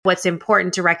What's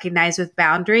important to recognize with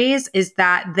boundaries is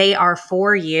that they are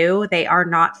for you. They are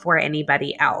not for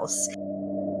anybody else.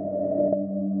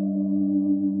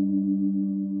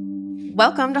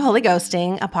 Welcome to Holy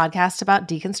Ghosting, a podcast about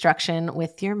deconstruction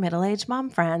with your middle-aged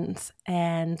mom friends.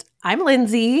 And I'm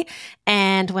Lindsay.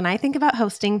 And when I think about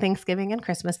hosting Thanksgiving and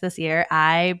Christmas this year,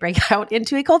 I break out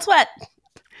into a cold sweat.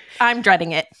 I'm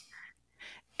dreading it.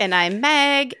 And I'm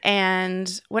Meg.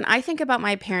 And when I think about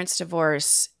my parents'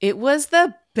 divorce, it was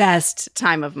the best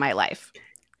time of my life.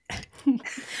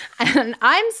 And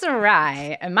I'm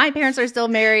Sarai, and my parents are still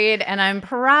married, and I'm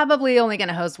probably only going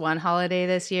to host one holiday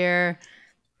this year,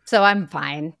 so I'm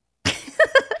fine.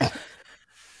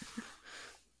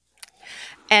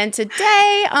 And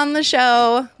today on the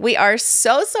show, we are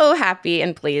so happy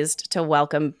and pleased to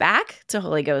welcome back to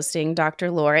Holy Ghosting Dr.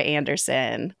 Laura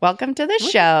Anderson. Welcome to the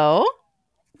show.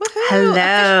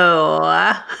 Hello.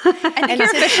 And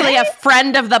you're officially a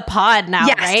friend of the pod now,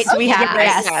 Yes. right? Oh, we have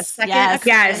yes. Yes.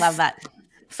 I love that.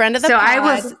 Friend of the So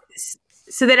pod.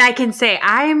 so that I can say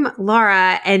I'm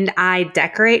Laura and I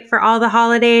decorate for all the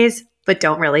holidays, but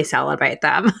don't really celebrate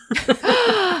them. Good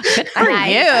for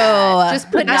you.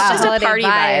 Just putting That's out just a holiday party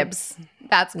vibes.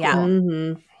 That's cool. Yeah.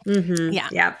 Mm-hmm. Mm-hmm. Yeah.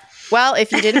 Yep. Well,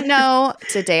 if you didn't know,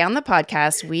 today on the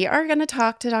podcast, we are going to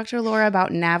talk to Dr. Laura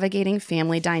about navigating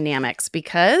family dynamics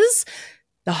because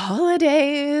the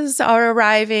holidays are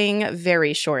arriving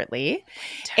very shortly.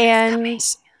 And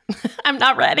I'm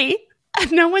not ready.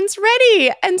 no one's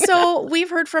ready. And so we've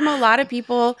heard from a lot of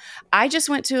people. I just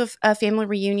went to a family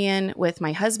reunion with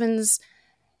my husband's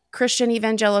Christian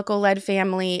evangelical-led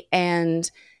family,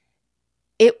 and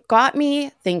it got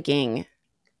me thinking,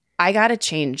 I got to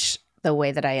change the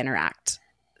way that I interact.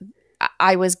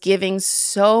 I was giving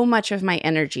so much of my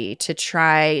energy to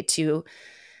try to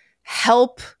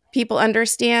help people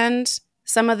understand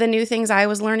some of the new things I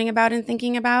was learning about and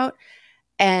thinking about.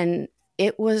 And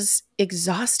it was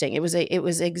exhausting. It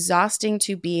was exhausting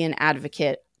to be an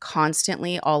advocate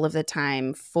constantly, all of the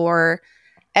time, for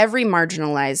every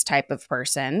marginalized type of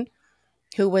person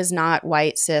who was not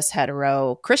white, cis,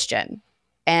 hetero Christian.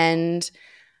 And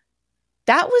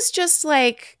that was just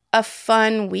like a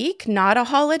fun week, not a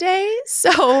holiday.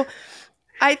 So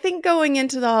I think going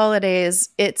into the holidays,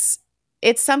 it's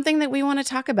something that we want to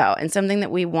talk about and something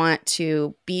that we want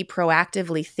to be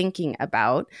proactively thinking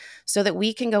about so that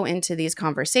we can go into these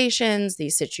conversations,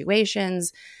 these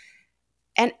situations,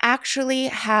 and actually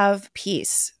have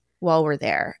peace while we're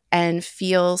there and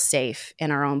feel safe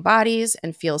in our own bodies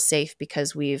and feel safe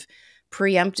because we've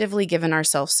preemptively given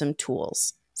ourselves some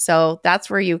tools. So that's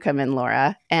where you come in,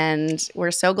 Laura. And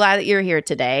we're so glad that you're here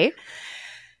today.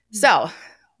 So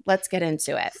let's get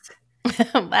into it.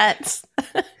 Let's.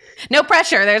 No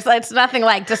pressure. It's nothing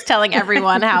like just telling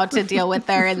everyone how to deal with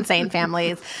their insane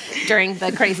families during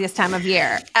the craziest time of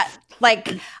year.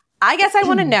 I guess I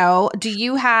want to know, do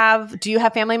you have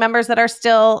family members that are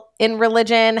still in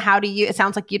religion? It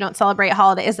sounds like you don't celebrate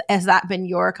holidays. Has that been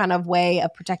your kind of way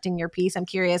of protecting your peace? I'm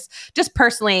curious, just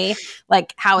personally,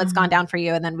 like how it's gone down for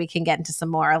you. And then we can get into some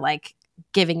more like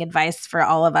giving advice for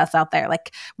all of us out there.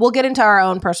 Like we'll get into our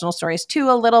own personal stories too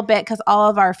a little bit because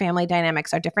all of our family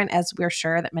dynamics are different, as we're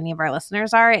sure that many of our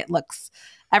listeners are.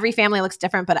 Every family looks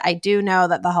different, but I do know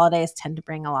that the holidays tend to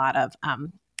bring a lot of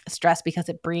stress because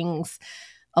it brings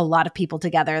a lot of people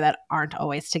together that aren't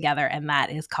always together. And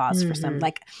that is cause for some,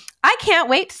 I can't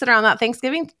wait to sit around that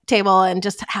Thanksgiving table and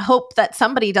just hope that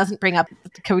somebody doesn't bring up,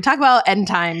 can we talk about end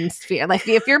times fear? Like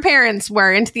if your parents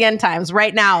were into the end times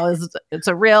right now, it's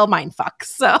a real mind fuck.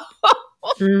 So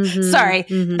sorry,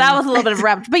 that was a little bit of a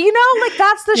rap, but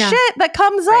that's the shit that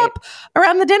comes up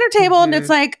around the dinner table. And it's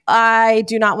like, I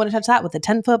do not want to touch that with a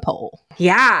 10-foot pole.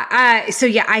 Yeah. So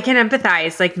I can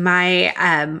empathize. Like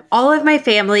my, all of my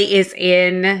family is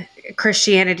in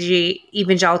Christianity,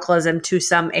 evangelicalism to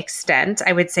some extent.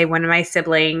 I would say one of my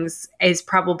siblings is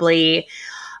probably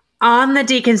on the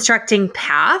deconstructing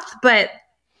path, but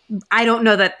I don't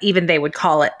know that even they would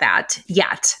call it that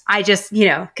yet. I just,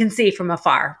 can see from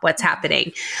afar what's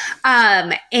happening.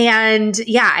 And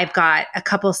I've got a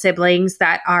couple siblings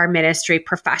that are ministry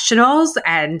professionals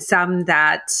and some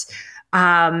that,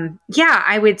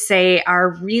 I would say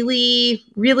are really,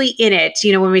 really in it.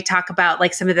 When we talk about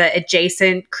like some of the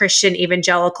adjacent Christian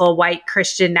evangelical white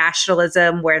Christian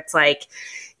nationalism where it's like,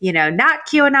 not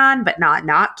QAnon, but not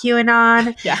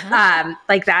QAnon. Yeah.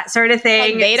 Like that sort of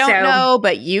thing. And they don't know,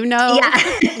 but you know.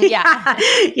 Yeah. Yeah.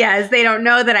 Yes. They don't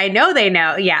know that I know they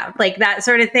know. Yeah. Like that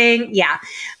sort of thing. Yeah.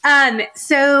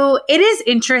 So it is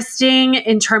interesting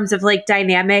in terms of like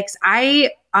dynamics.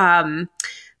 4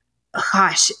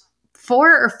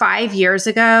 or 5 years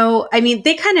ago, I mean,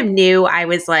 they kind of knew I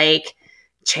was like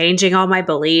changing all my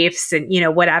beliefs and,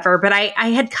 whatever. But I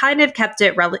had kind of kept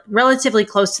it relatively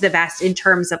close to the vest in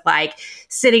terms of like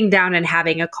sitting down and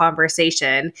having a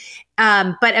conversation.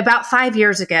 But about 5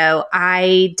 years ago,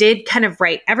 I did kind of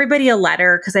write everybody a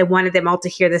letter because I wanted them all to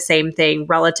hear the same thing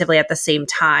relatively at the same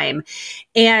time.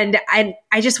 And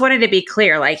I just wanted to be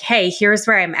clear, like, hey, here's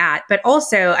where I'm at. But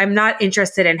also, I'm not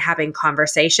interested in having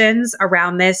conversations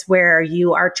around this where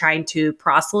you are trying to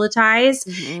proselytize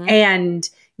and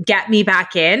get me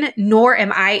back in, nor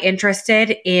am I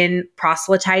interested in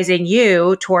proselytizing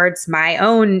you towards my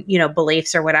own,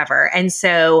 beliefs or whatever. And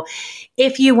so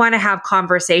if you want to have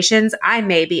conversations, I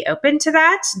may be open to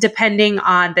that depending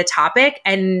on the topic.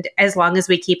 And as long as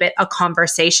we keep it a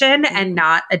conversation and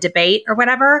not a debate or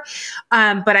whatever.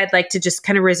 But I'd like to just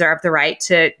kind of reserve the right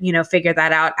to, figure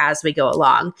that out as we go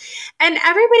along. And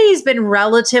everybody's been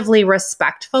relatively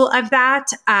respectful of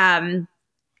that.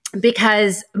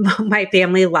 Because my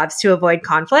family loves to avoid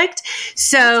conflict.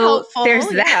 So there's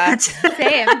that.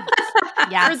 Same.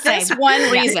 For this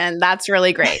one reason, that's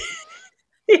really great.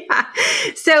 Yeah.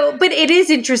 So, but it is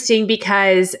interesting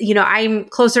because, I'm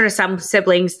closer to some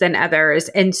siblings than others.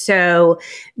 And so,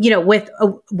 with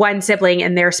one sibling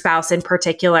and their spouse in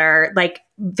particular, like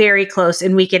very close,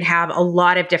 and we can have a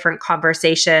lot of different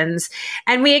conversations,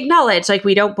 and we acknowledge like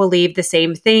we don't believe the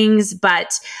same things,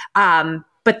 but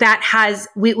that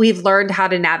we've learned how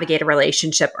to navigate a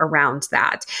relationship around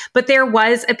that. But there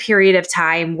was a period of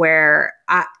time where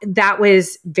that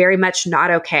was very much not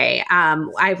okay.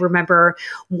 I remember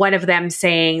one of them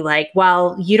saying like,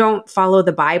 well, you don't follow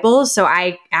the Bible, so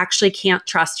I actually can't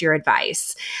trust your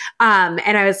advice. And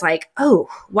I was like, oh,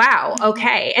 wow.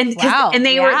 Okay. And, and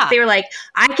they were like,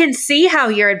 I can see how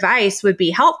your advice would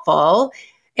be helpful.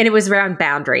 And it was around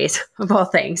boundaries of all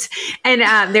things. And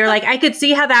they were like, I could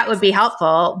see how that would be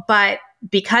helpful, but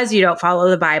because you don't follow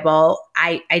the Bible,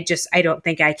 I don't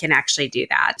think I can actually do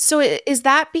that. So is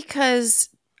that because,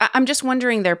 I'm just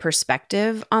wondering their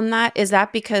perspective on that. Is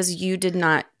that because you did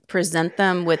not present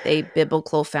them with a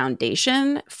biblical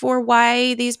foundation for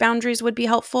why these boundaries would be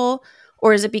helpful?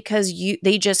 Or is it because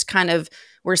they just kind of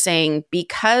were saying,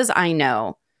 because I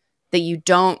know that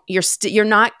you're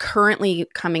not currently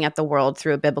coming at the world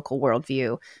through a biblical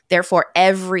worldview. Therefore,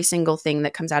 every single thing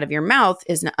that comes out of your mouth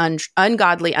is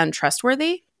ungodly,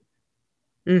 untrustworthy?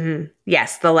 Mm-hmm.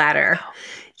 Yes, the latter.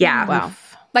 Yeah. Wow.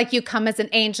 Like you come as an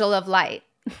angel of light.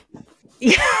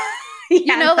 Yeah.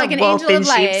 Like an angel of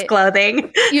light. Sheep's clothing.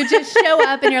 You just show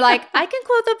up and you're like, I can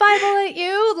quote the Bible at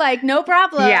you, like no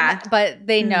problem. Yeah. But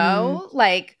they know,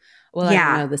 like, well, Yeah.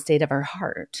 I know the state of her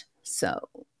heart, so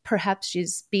perhaps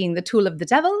she's being the tool of the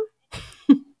devil.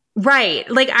 Right.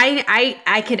 Like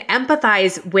I could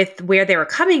empathize with where they were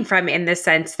coming from in the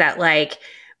sense that like,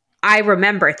 I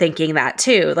remember thinking that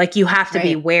too. Like you have to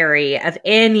be wary of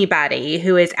anybody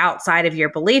who is outside of your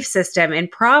belief system and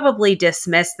probably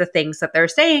dismiss the things that they're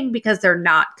saying because they're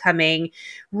not coming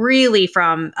really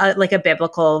from like a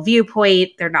biblical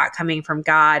viewpoint. They're not coming from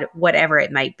God, whatever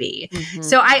it might be. Mm-hmm.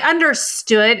 So I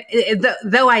understood,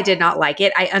 though I did not like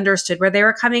it, I understood where they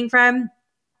were coming from.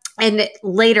 And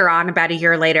later on, about a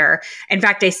year later, in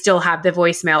fact, I still have the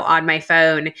voicemail on my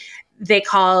phone. They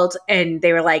called and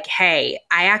they were like, hey,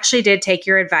 I actually did take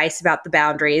your advice about the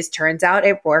boundaries. Turns out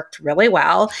it worked really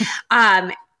well.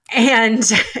 And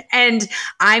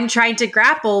I'm trying to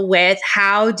grapple with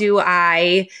how do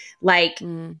I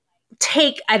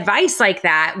take advice like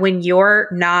that when you're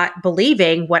not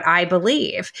believing what I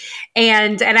believe.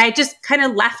 And I just kind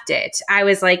of left it. I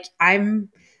was like,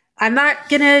 I'm not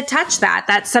going to touch that.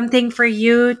 That's something for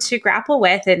you to grapple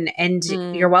with and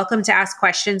you're welcome to ask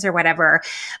questions or whatever.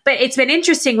 But it's been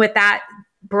interesting with that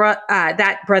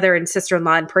brother and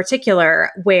sister-in-law in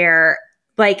particular, where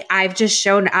like I've just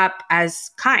shown up as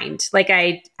kind. Like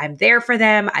I'm there for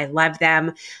them. I love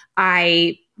them.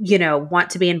 I,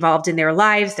 want to be involved in their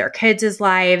lives, their kids'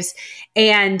 lives.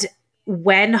 And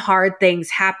when hard things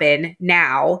happen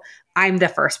now, I'm the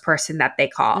first person that they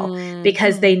call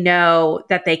because they know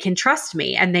that they can trust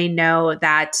me and they know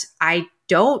that I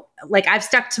don't I've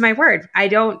stuck to my word. I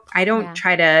don't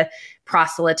try to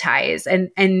proselytize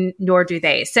and nor do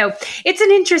they. So it's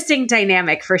an interesting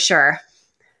dynamic for sure.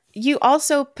 You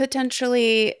also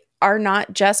potentially are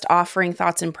not just offering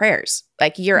thoughts and prayers.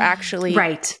 Like you're actually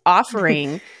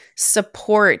offering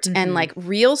support and like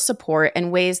real support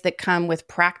and ways that come with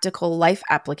practical life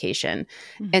application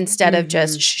instead of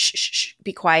just shh,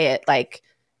 be quiet. Like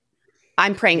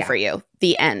I'm praying for you,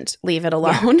 the end, leave it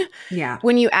alone. Yeah.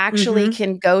 When you actually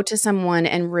can go to someone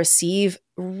and receive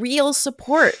real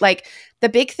support. Like the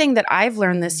big thing that I've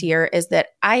learned this year is that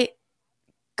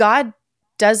God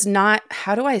does not,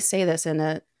 how do I say this in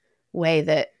a way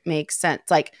that makes sense.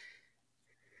 Like,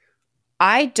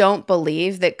 I don't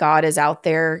believe that God is out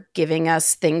there giving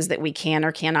us things that we can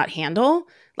or cannot handle.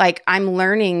 Like, I'm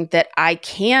learning that I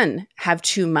can have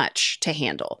too much to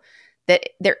handle, that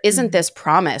there isn't this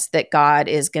promise that God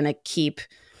is going to keep,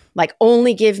 like,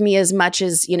 only give me as much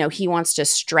as, you know, he wants to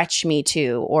stretch me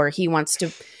to, or he wants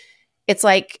to. It's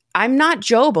like, I'm not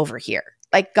Job over here.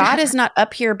 Like, God is not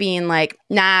up here being like,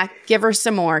 nah, give her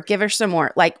some more, give her some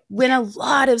more. Like, when a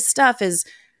lot of stuff is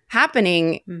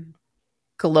happening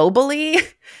globally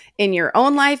in your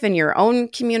own life, in your own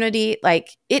community,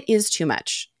 like, it is too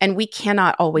much. And we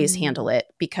cannot always handle it,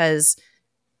 because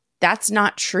that's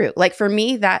not true. Like, for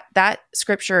me, that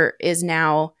scripture is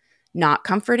now not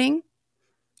comforting.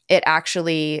 It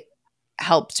actually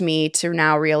helped me to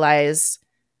now realize,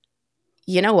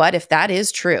 you know what, if that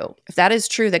is true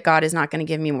that God is not going to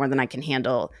give me more than I can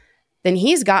handle, then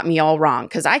he's got me all wrong,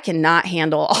 because I cannot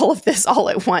handle all of this all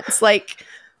at once. Like,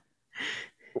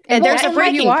 And there's a where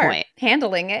you breaking are point.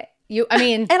 handling it. I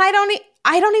mean, And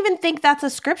I don't even think that's a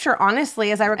scripture,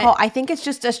 honestly, as I recall. I think it's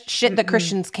just a shit that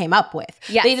Christians came up with.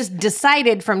 Yes. They just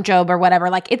decided from Job or whatever.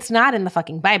 Like, it's not in the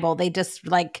fucking Bible. They just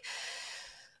like,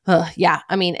 yeah.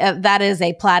 I mean, that is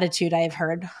a platitude I have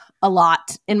heard a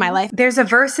lot in my life. There's a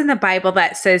verse in the Bible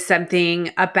that says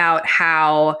something about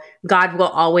how God will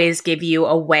always give you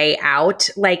a way out.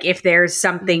 Like, if there's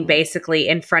something basically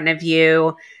in front of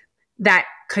you that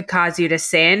could cause you to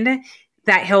sin,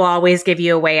 that he'll always give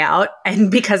you a way out. And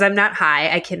because I'm not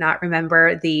high, I cannot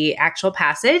remember the actual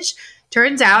passage.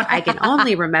 Turns out I can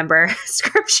only remember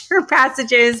scripture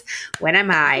passages when I'm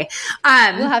high.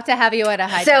 we'll have to have you at a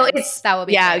high. So time. it's- that will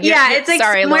be Yeah, great. it's like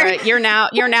sorry, somewhere- Laura. You're now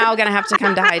going to have to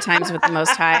come to High Times with the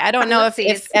Most High. I don't know if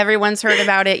Whoopsies. everyone's heard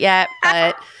about it yet,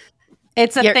 but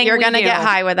It's a thing you're we going to do. get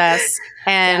high with us,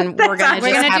 and we're going to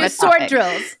We're just gonna have do a sword topic.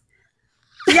 drills.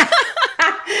 Yeah.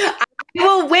 I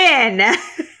will win.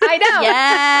 I know.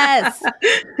 Yes.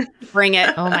 Bring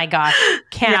it. Oh my gosh.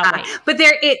 Can't wait. But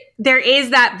there is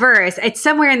that verse. It's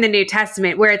somewhere in the New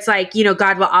Testament where it's like, you know,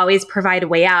 God will always provide a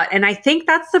way out. And I think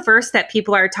that's the verse that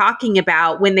people are talking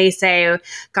about when they say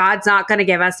God's not going to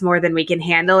give us more than we can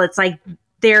handle. It's like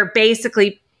they're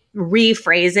basically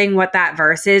rephrasing what that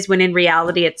verse is, when in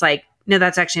reality it's like, no,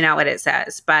 that's actually not what it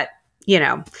says. But, you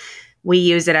know, we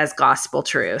use it as gospel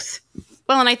truth.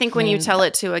 Well, and I think when you tell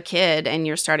it to a kid and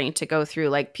you're starting to go through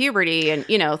like puberty and,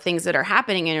 you know, things that are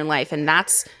happening in your life, and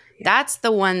that's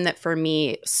the one that for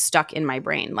me stuck in my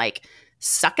brain. Like,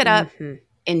 suck it up,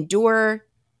 endure,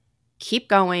 keep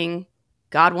going.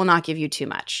 God will not give you too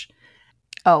much.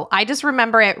 Oh, I just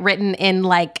remember it written in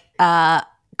like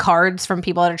cards from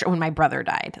people at when my brother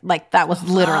died. Like, that was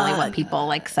literally what people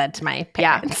like said to my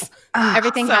parents.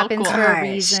 Everything So happens cool. for a Gosh.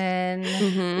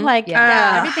 reason. Like,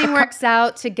 Yeah, everything works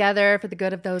out together for the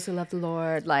good of those who love the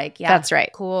Lord. Like, yeah, That's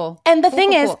right. Cool. and the Cool,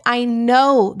 thing cool, is, cool. I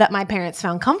know that my parents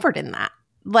found comfort in that.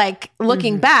 Like,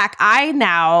 looking back, I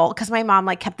now, because my mom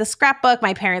like kept the scrapbook.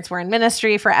 My parents were in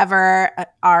ministry forever,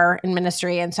 are in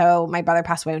ministry. And so my brother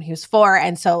passed away when he was 4.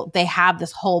 And so they have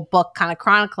this whole book kind of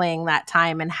chronicling that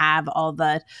time and have all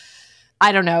the,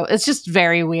 I don't know. It's just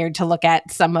very weird to look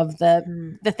at some of the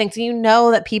things. And you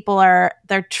know that people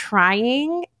they're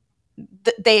trying,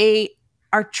 they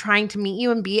are trying to meet you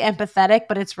and be empathetic,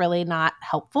 but it's really not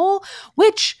helpful,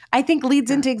 which I think leads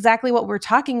into exactly what we're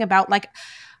talking about. Like,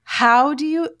 how do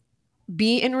you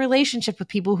be in relationship with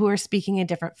people who are speaking a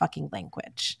different fucking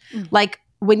language? Like,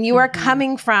 when you are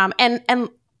coming from, and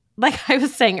like I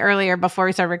was saying earlier before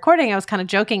we started recording, I was kind of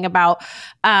joking about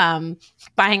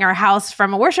buying our house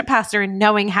from a worship pastor and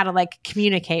knowing how to like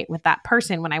communicate with that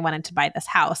person when I wanted to buy this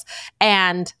house.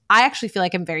 And I actually feel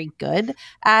like I'm very good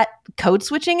at code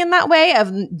switching in that way,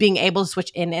 of being able to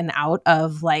switch in and out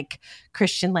of like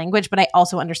Christian language. But I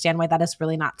also understand why that is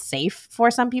really not safe for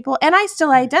some people. And I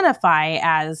still identify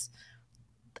as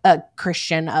a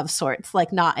Christian of sorts,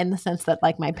 like not in the sense that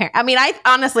like my parents, I mean, I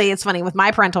honestly, it's funny with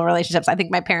my parental relationships. I think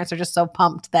my parents are just so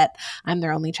pumped that I'm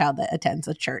their only child that attends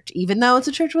a church, even though it's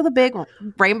a church with a big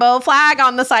rainbow flag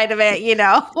on the side of it, you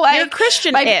know, like You're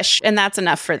Christian-ish, and that's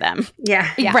enough for them. Yeah.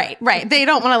 right. They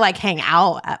don't want to like hang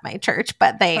out at my church,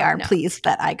 but they are pleased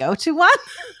that I go to one.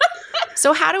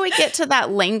 So how do we get to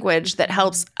that language that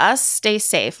helps us stay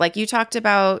safe? Like, you talked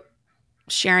about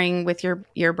sharing with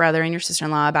your brother and your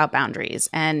sister-in-law about boundaries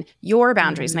and your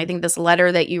boundaries. And I think this letter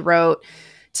that you wrote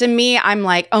to me, I'm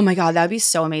like, oh my God, that would be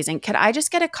so amazing. Could I just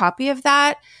get a copy of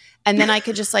that? And then I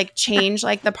could just like change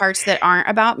like the parts that aren't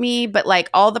about me, but like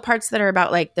all the parts that are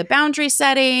about like the boundary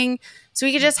setting. So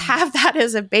we could just have that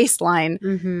as a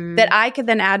baseline that I could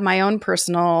then add my own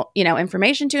personal, you know,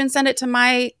 information to and send it to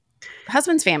my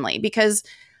husband's family, because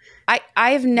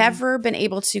I've never been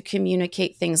able to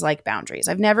communicate things like boundaries.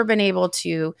 I've never been able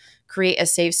to create a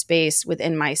safe space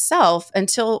within myself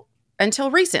until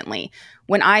recently,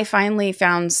 when I finally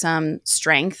found some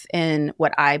strength in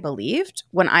what I believed,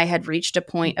 when I had reached a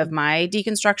point of my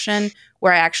deconstruction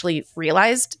where I actually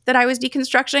realized that I was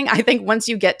deconstructing. I think once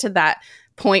you get to that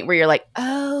point where you're like,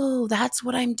 oh, that's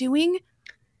what I'm doing.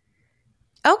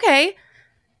 Okay,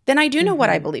 then I do know what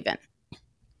I believe in.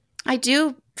 I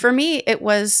do. For me, it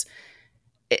was,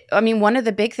 one of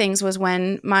the big things was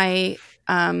when my,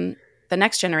 the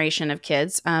next generation of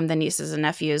kids, the nieces and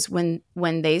nephews, when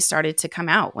they started to come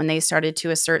out, when they started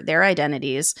to assert their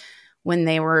identities, when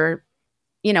they were,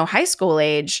 high school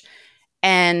age,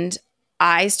 and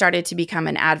I started to become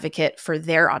an advocate for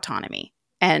their autonomy.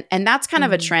 And that's kind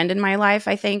of a trend in my life,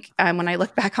 I think, when I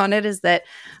look back on it, is that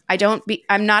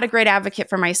I'm not a great advocate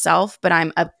for myself, but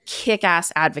I'm a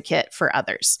kick-ass advocate for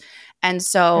others. And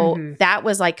so that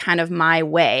was like kind of my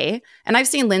way. And I've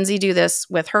seen Lindsay do this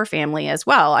with her family as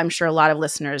well. I'm sure a lot of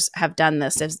listeners have done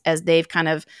this as they've kind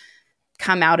of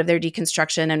come out of their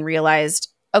deconstruction and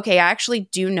realized, okay, I actually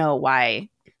do know why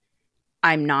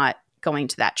I'm not going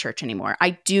to that church anymore.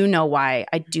 I do know why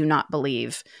I do not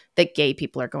believe that gay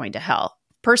people are going to hell.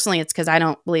 Personally, it's because I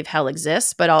don't believe hell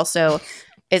exists, but also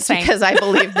it's because I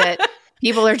believe that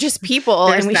people are just people.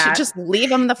 There's and we should just leave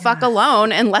them the fuck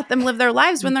alone and let them live their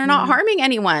lives when they're not harming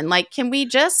anyone. Like, can we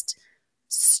just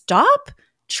stop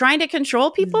trying to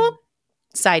control people?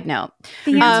 Side note.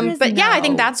 But no. Yeah, I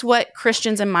think that's what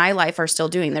Christians in my life are still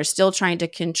doing. They're still trying to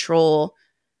control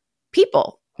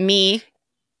people, me,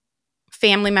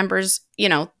 family members,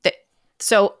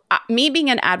 so me being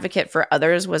an advocate for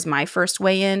others was my first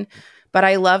way in. But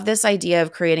I love this idea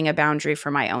of creating a boundary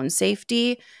for my own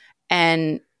safety.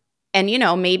 And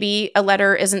maybe a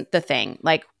letter isn't the thing.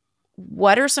 Like,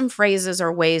 what are some phrases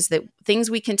or ways that things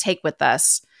we can take with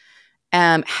us?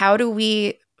 How do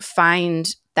we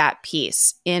find that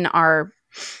peace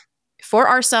for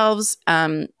ourselves,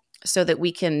 so that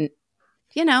we can,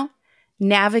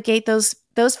 navigate those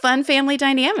fun family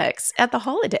dynamics at the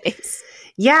holidays?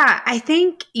 Yeah, I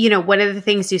think, one of the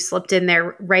things you slipped in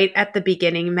there right at the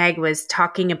beginning, Meg, was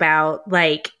talking about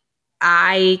like,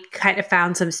 I kind of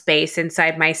found some space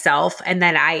inside myself, and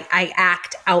then I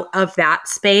act out of that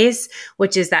space,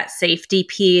 which is that safety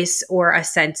piece or a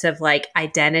sense of like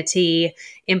identity,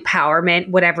 empowerment,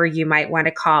 whatever you might want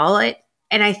to call it.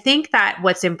 And I think that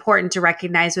what's important to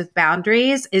recognize with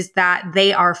boundaries is that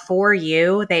they are for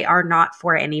you. They are not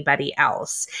for anybody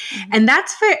else. And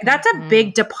that's a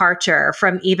big departure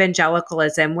from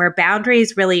evangelicalism, where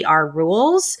boundaries really are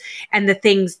rules and the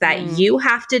things that you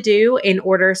have to do in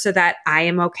order so that I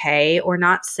am okay, or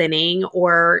not sinning,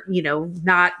 or,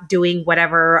 not doing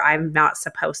whatever I'm not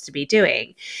supposed to be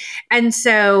doing. And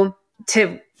so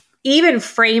to even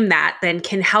frame that then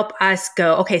can help us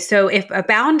go, okay, so if a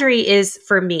boundary is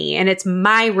for me and it's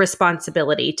my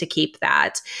responsibility to keep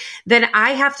that, then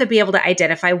I have to be able to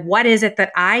identify what is it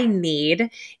that I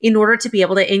need in order to be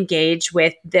able to engage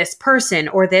with this person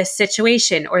or this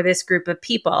situation or this group of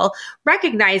people,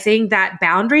 recognizing that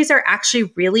boundaries are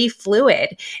actually really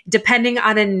fluid depending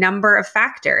on a number of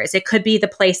factors. It could be the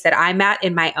place that I'm at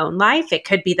in my own life. It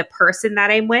could be the person that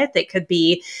I'm with. It could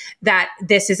be that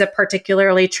this is a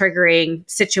particularly triggering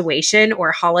situation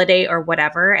or holiday or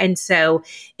whatever. And so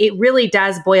it really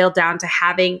does boil down to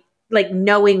having, like,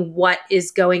 knowing what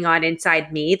is going on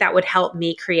inside me that would help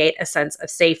me create a sense of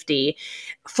safety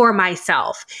for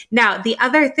myself. Now, the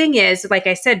other thing is, like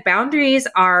I said, boundaries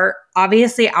are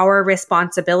obviously our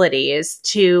responsibilities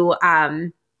to,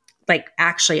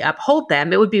 actually uphold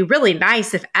them. It would be really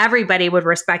nice if everybody would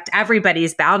respect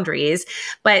everybody's boundaries,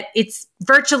 but it's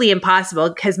virtually impossible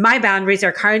because my boundaries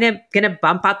are kind of going to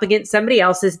bump up against somebody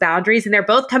else's boundaries, and they're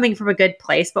both coming from a good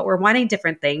place, but we're wanting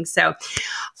different things. So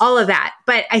all of that.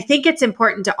 But I think it's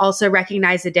important to also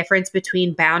recognize the difference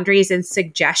between boundaries and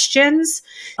suggestions.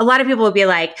 A lot of people will be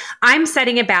like, I'm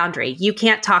setting a boundary. You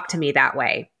can't talk to me that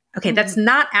way. Okay, that's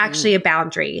not actually a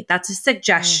boundary. That's a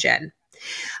suggestion.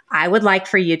 I would like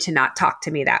for you to not talk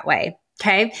to me that way.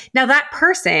 Okay. Now that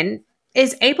person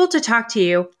is able to talk to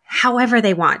you however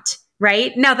they want,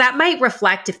 right? Now that might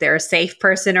reflect if they're a safe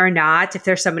person or not, if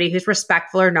they're somebody who's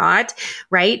respectful or not,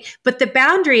 right? But the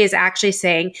boundary is actually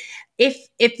saying, if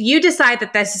you decide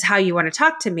that this is how you want to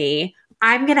talk to me,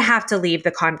 I'm going to have to leave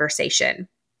the conversation.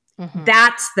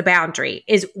 That's the boundary,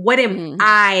 is what am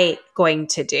I going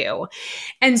to do?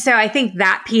 And so I think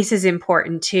that piece is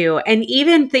important too. And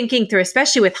even thinking through,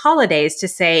 especially with holidays, to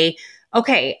say,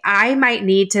 okay, I might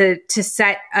need to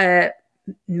set a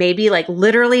maybe like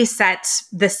literally set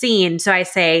the scene. So I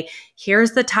say,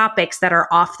 here's the topics that are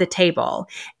off the table.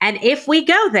 And if we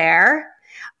go there,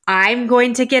 I'm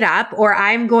going to get up, or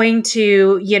I'm going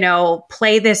to,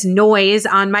 play this noise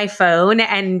on my phone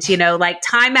and, like,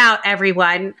 time out,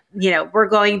 everyone. We're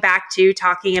going back to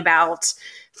talking about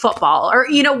football, or,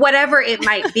 whatever it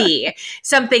might be,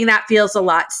 something that feels a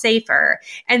lot safer.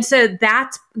 And so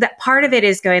that part of it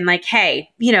is going like,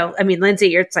 hey,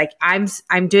 Lindsay, it's like,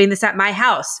 I'm doing this at my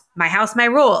house, my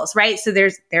rules, right? So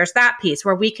there's that piece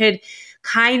where we could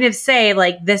kind of say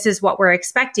like, this is what we're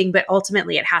expecting, but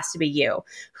ultimately it has to be you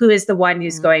who is the one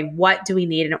who's going, what do we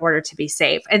need in order to be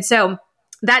safe? And so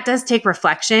that does take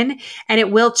reflection, and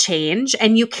it will change.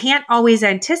 And you can't always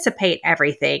anticipate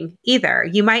everything either.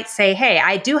 You might say, hey,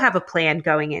 I do have a plan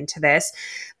going into this,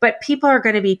 but people are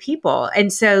going to be people.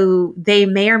 And so they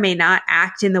may or may not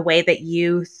act in the way that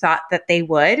you thought that they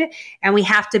would. And we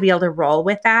have to be able to roll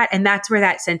with that. And that's where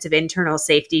that sense of internal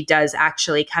safety does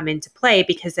actually come into play,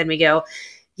 because then we go,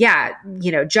 yeah,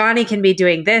 Johnny can be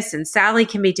doing this and Sally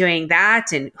can be doing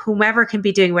that and whomever can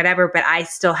be doing whatever, but I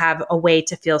still have a way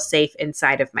to feel safe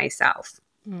inside of myself.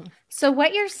 So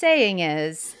what you're saying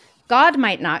is God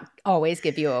might not always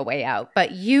give you a way out,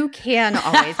 but you can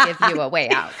always give you a way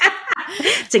out.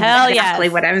 That's exactly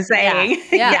what I'm saying.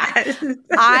 Yeah. Yes.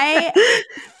 I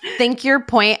think your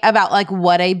point about like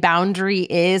what a boundary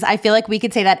is, I feel like we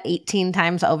could say that 18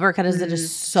 times over because it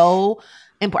is so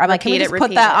important. I'm like, can we just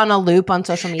put that on a loop on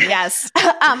social media? Yes.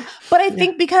 But I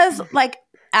think because like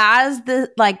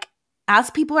as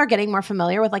people are getting more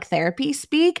familiar with like therapy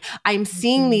speak, I'm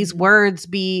seeing these words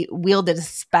be wielded,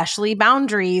 especially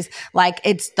boundaries. Like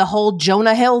it's the whole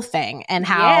Jonah Hill thing, and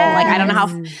how like I don't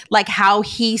know how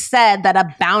he said that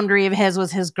a boundary of his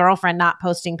was his girlfriend not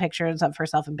posting pictures of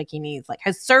herself in bikinis, like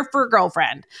his surfer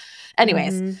girlfriend.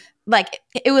 Anyways, like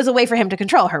it was a way for him to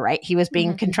control her, right? He was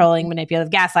being controlling,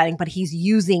 manipulative, gaslighting, but he's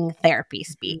using therapy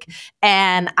speak.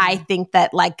 And I think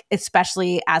that like,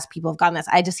 especially as people have gotten this,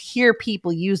 I just hear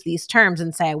people use these terms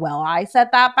and say, well, I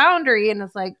set that boundary. And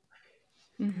it's like,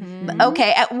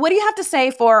 okay, what do you have to say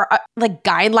for like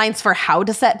guidelines for how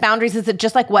to set boundaries? Is it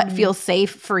just like what feels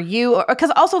safe for you? Or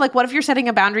because also like, what if you're setting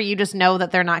a boundary, you just know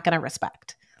that they're not going to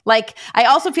respect? Like, I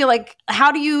also feel like,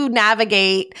 how do you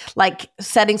navigate like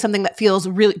setting something that feels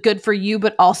really good for you,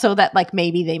 but also that like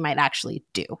maybe they might actually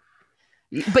do?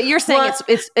 But you're saying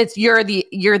it's you're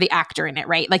the actor in it,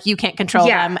 right? Like you can't control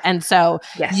them, and so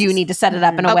you need to set it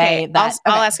up in a way that.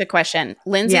 I'll ask a question.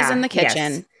 Lindsay's in the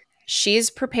kitchen. Yes. She's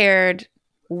prepared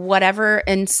whatever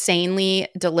insanely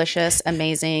delicious,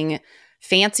 amazing,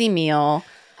 fancy meal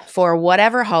for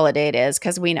whatever holiday it is,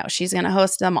 because we know she's going to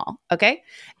host them all. Okay.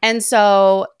 And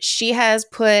so she has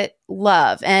put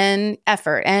love and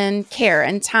effort and care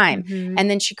and time. And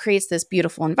then she creates this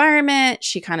beautiful environment.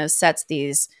 She kind of sets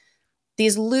these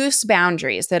loose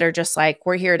boundaries that are just like,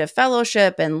 we're here to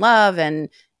fellowship and love and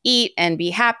eat and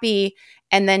be happy.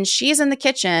 And then she's in the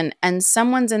kitchen and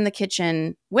someone's in the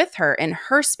kitchen with her in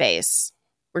her space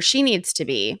where she needs to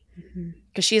be.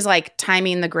 Because she's like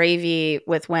timing the gravy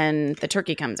with when the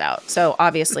turkey comes out. So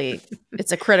obviously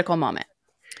it's a critical moment.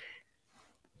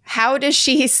 How does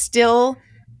she still,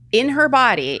 in her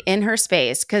body, in her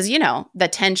space, because, the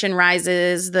tension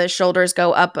rises, the shoulders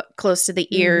go up close to the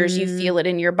ears, you feel it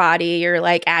in your body, you're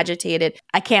like agitated.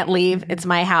 I can't leave. It's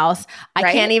my house.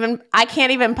 I can't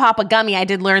even pop a gummy. I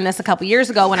did learn this a couple years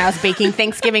ago when I was baking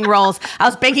Thanksgiving rolls. I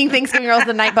was baking Thanksgiving rolls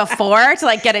the night before to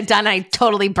like get it done. I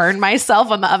totally burned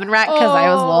myself on the oven rack because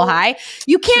I was a little high.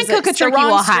 You can't cook a turkey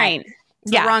while high.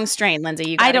 It's the wrong strain,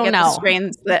 Lindsay. You gotta get the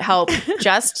strains that help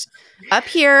just up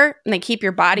here, and they keep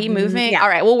your body moving. All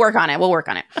right, we'll work on it.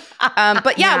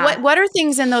 But what are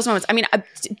things in those moments? I mean,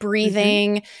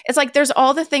 breathing. It's like there's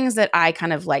all the things that I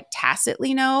kind of like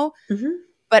tacitly know,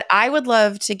 but I would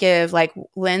love to give like,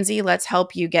 Lindsay, let's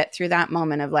help you get through that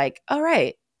moment of like, all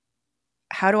right,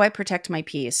 how do I protect my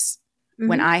peace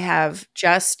when I have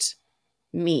just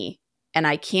me and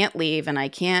I can't leave and I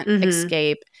can't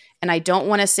escape and I don't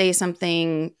want to say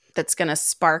something that's going to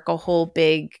spark a whole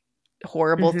big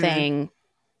horrible thing.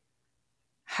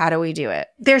 How do we do it?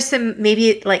 There's some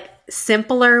maybe like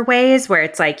simpler ways where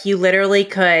it's like you literally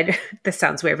could, this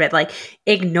sounds weird, but like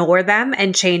ignore them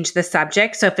and change the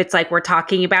subject. So if it's like we're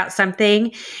talking about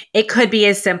something, it could be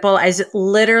as simple as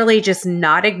literally just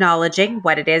not acknowledging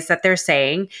what it is that they're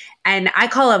saying. And I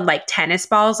call them like tennis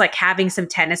balls, like having some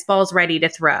tennis balls ready to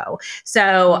throw.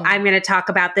 So I'm going to talk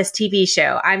about this TV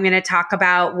show. I'm going to talk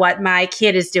about what my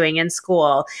kid is doing in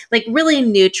school, like really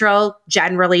neutral,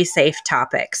 generally safe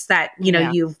topics that,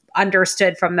 you've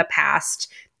understood from the past.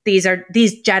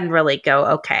 These generally go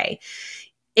okay.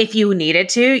 if you needed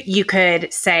to, you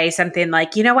could say something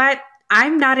like, you know what?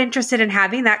 I'm not interested in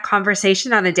having that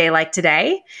conversation on a day like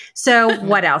today. So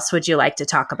what else would you like to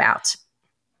talk about?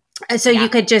 And so you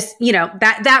could just,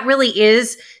 that really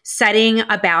is setting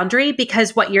a boundary,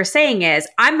 because what you're saying is,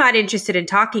 I'm not interested in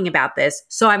talking about this,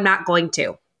 so I'm not going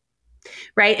to.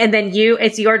 Right. And then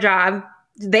it's your job.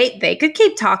 They could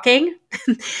keep talking,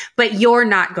 but you're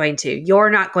not going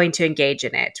to engage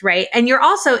in it. Right. And you're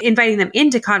also inviting them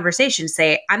into conversation.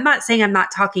 Say, I'm not saying I'm not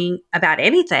talking about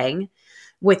anything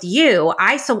with you.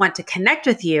 I still want to connect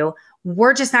with you.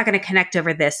 We're just not going to connect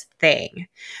over this thing.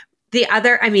 The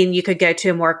other, you could go to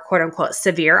a more quote unquote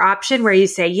severe option where you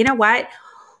say, you know what?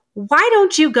 Why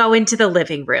don't you go into the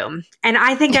living room? And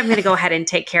I think I'm going to go ahead and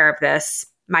take care of this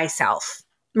myself.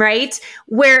 Right?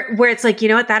 Where it's like, you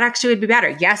know what? That actually would be better.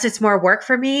 Yes, it's more work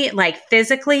for me, like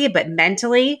physically, but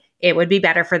mentally, it would be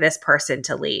better for this person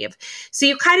to leave. So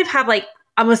you kind of have like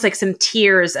almost like some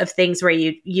tiers of things where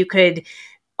you could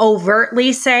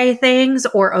overtly say things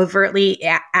or overtly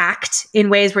act in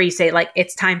ways where you say like,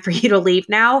 it's time for you to leave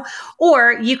now.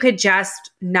 Or you could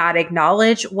just not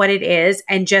acknowledge what it is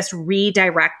and just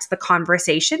redirect the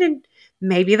conversation, and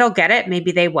maybe they'll get it,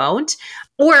 maybe they won't.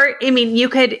 Or, you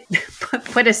could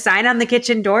put a sign on the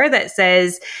kitchen door that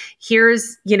says,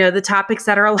 here's, the topics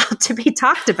that are allowed to be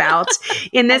talked about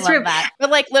in this room. That. But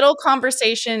like little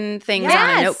conversation things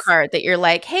on a note card that you're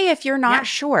like, hey, if you're not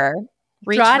sure,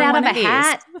 draw it out of a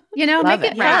hat, make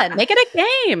it fun. Make it a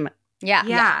game.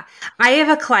 Yeah. I have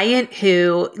a client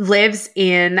who lives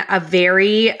in a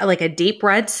very like a deep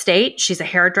red state. She's a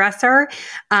hairdresser.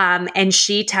 And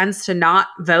she tends to not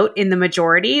vote in the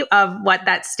majority of what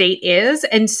that state is.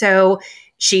 And so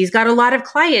she's got a lot of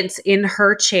clients in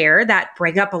her chair that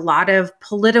bring up a lot of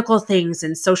political things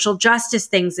and social justice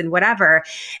things and whatever.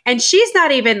 And she's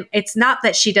not even, it's not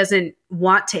that she doesn't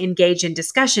want to engage in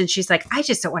discussion. She's like, I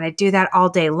just don't want to do that all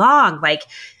day long. Like,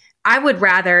 I would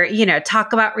rather,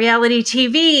 talk about reality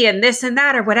TV and this and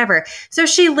that or whatever. So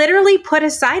she literally put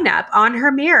a sign up on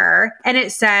her mirror and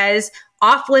it says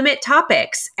off limit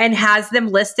topics and has them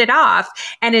listed off.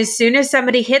 And as soon as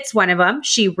somebody hits one of them,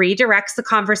 she redirects the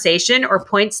conversation or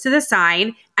points to the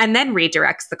sign and then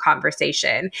redirects the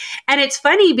conversation. And it's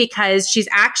funny because she's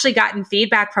actually gotten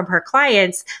feedback from her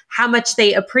clients how much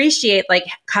they appreciate like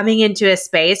coming into a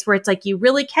space where it's like, you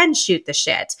really can shoot the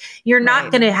shit. You're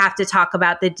not going to have to talk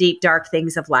about the deep, dark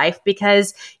things of life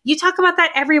because you talk about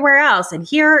that everywhere else. And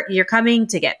here you're coming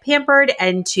to get pampered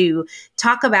and to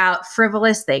talk about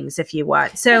frivolous things if you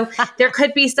want. So there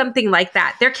could be something like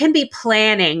that. There can be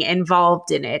planning involved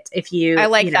in it if you I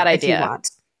like that idea. If you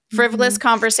want. Frivolous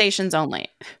conversations only.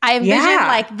 I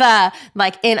envision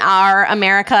like in our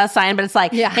America sign, but it's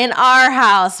like in our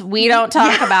house, we don't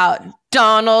talk about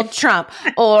Donald Trump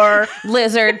or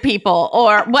lizard people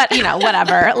or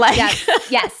whatever. Like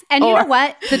yes. And you know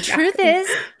what? The truth is,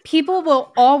 people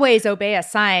will always obey a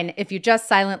sign if you just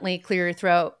silently clear your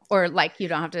throat, or like you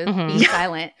don't have to be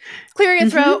silent. Clear your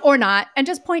throat or not, and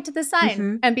just point to the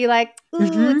sign and be like,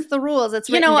 "Ooh, it's the rules. It's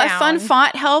written down." A fun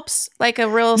font helps, like a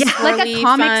real like a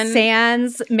Comic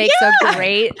Sans makes a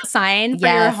great sign for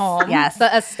your home. Yes,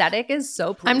 the aesthetic is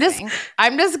so pleasing.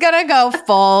 I'm just gonna go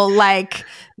full like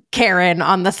Karen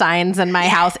on the signs in my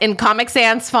house in Comic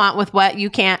Sans font with what you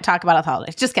can't talk about at the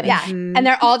holidays. Just kidding. Yeah. And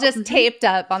they're all just taped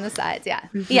up on the sides. Yeah.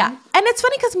 Yeah. And it's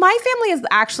funny because my family is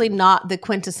actually not the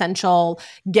quintessential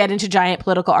get into giant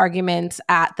political arguments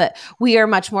we are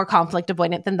much more conflict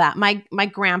avoidant than that. My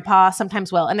grandpa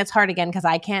sometimes will. And it's hard again because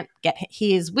I can't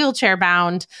he's wheelchair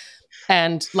bound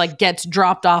and like gets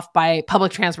dropped off by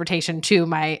public transportation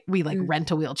we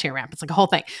rent a wheelchair ramp. It's like a whole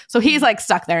thing. So he's like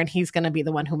stuck there and he's going to be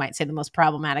the one who might say the most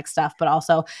problematic stuff. But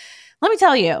also, let me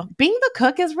tell you, being the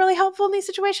cook is really helpful in these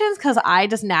situations because I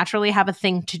just naturally have a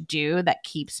thing to do that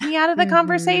keeps me out of the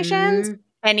conversations.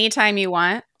 Anytime you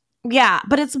want. Yeah,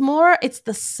 but it's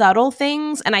the subtle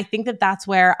things. And I think that that's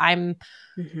where I'm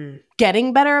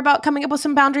getting better about coming up with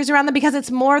some boundaries around them, because it's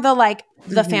more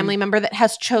the family member that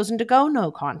has chosen to go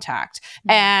no contact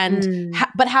and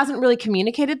but hasn't really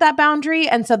communicated that boundary.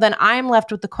 And so then I'm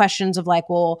left with the questions of like,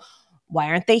 well, why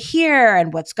aren't they here?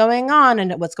 And what's going on?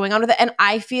 And what's going on with it? And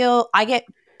I feel I get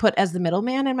put as the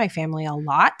middleman in my family a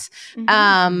lot.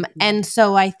 And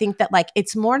so I think that like,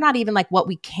 it's more not even like what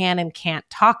we can and can't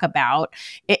talk about.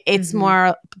 It's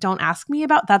more, don't ask me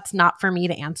about, that's not for me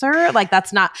to answer. Like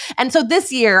that's not. And so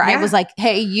this year I was like,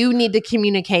 hey, you need to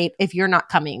communicate if you're not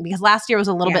coming, because last year was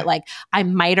a little bit like I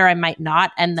might or I might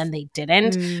not. And then they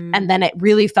didn't. And then it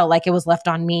really felt like it was left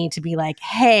on me to be like,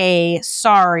 hey,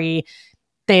 sorry,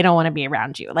 they don't want to be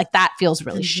around you. Like that feels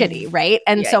really shitty. Right.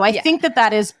 And so I think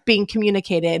that is being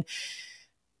communicated.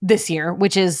 this year,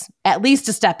 which is at least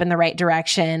a step in the right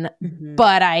direction. Mm-hmm.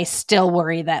 But I still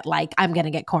worry that like I'm going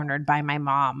to get cornered by my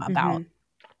mom about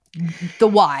the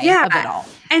why of it all.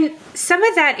 And some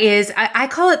of that is, I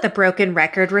call it the broken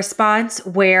record response,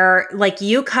 where like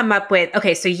you come up with,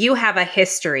 okay, so you have a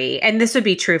history, and this would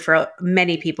be true for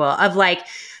many people, of like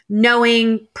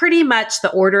knowing pretty much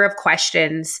the order of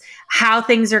questions, how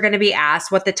things are going to be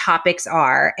asked, what the topics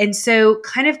are. And so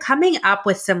kind of coming up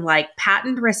with some like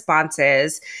patent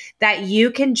responses that you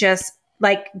can just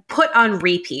like put on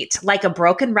repeat, like a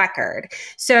broken record.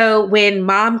 So when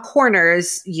mom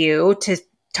corners you to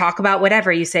talk about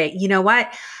whatever, you say, you know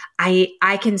what?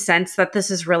 I can sense that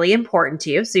this is really important to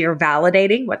you. So you're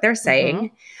validating what they're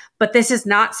saying, but this is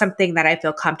not something that I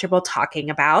feel comfortable talking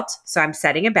about. So I'm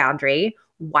setting a boundary.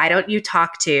 Why don't you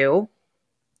talk to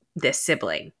this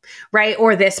sibling, right?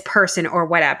 Or this person or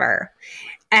whatever.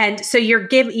 And so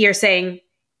you're saying,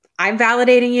 I'm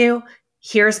validating you.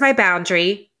 Here's my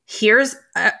boundary. Here's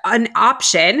an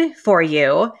option for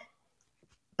you,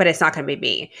 but it's not going to be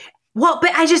me. Well,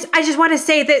 but I just want to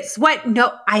say this.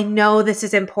 I know this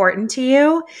is important to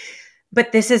you,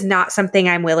 but this is not something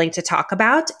I'm willing to talk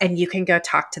about. And you can go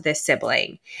talk to this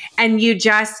sibling. And you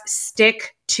just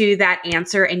stick to that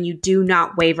answer and you do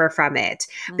not waver from it.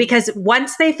 Because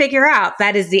once they figure out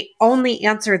that is the only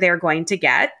answer they're going to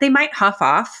get, they might huff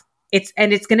off. It's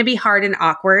going to be hard and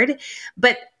awkward.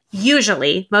 But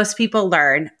usually most people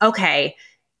learn, okay,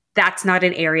 that's not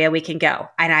an area we can go.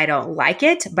 And I don't like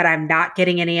it, but I'm not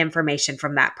getting any information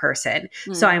from that person.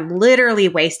 So I'm literally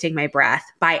wasting my breath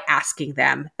by asking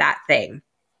them that thing.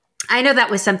 I know that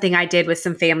was something I did with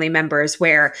some family members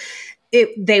where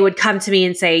they would come to me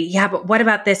and say, yeah, but what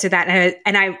about this or that?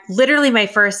 And I literally, my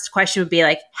first question would be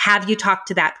like, have you talked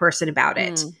to that person about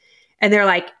it? And they're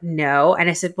like, no. And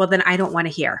I said, well, then I don't want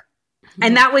to hear.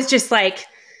 And that was just like,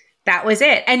 that was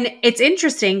it. And it's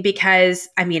interesting because,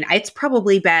 I mean, it's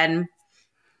probably been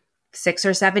 6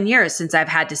 or 7 years since I've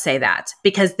had to say that,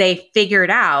 because they figured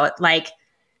out like,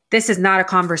 this is not a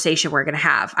conversation we're going to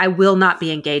have. I will not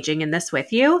be engaging in this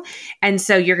with you. And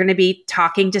so you're going to be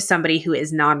talking to somebody who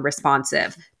is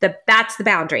non-responsive. That's the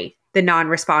boundary, the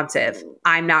non-responsive.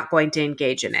 I'm not going to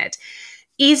engage in it.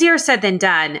 Easier said than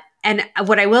done. And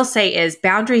what I will say is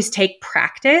boundaries take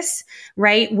practice,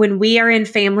 right? When we are in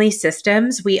family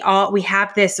systems, we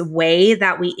have this way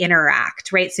that we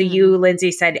interact, right? So you,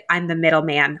 Lindsay, said, I'm the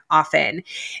middleman often.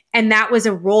 And that was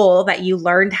a role that you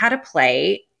learned how to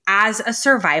play as a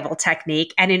survival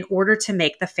technique and in order to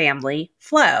make the family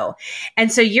flow.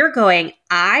 And so you're going,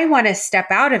 I want to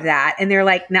step out of that. And they're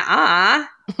like, nah,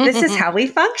 this is how we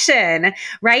function,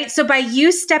 right? So by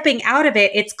you stepping out of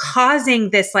it, it's causing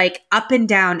this like up and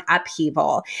down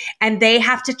upheaval. And they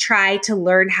have to try to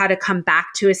learn how to come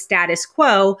back to a status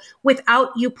quo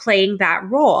without you playing that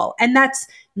role. And that's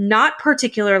not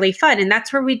particularly fun. And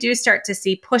that's where we do start to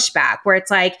see pushback, where it's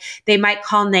like they might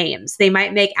call names, they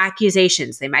might make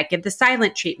accusations, they might give the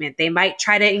silent treatment, they might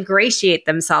try to ingratiate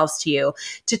themselves to you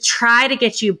to try to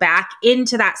get you back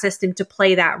into that system to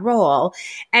play that role.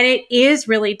 And it is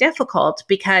really difficult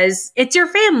because it's your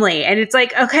family and it's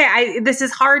like, okay, this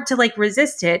is hard to like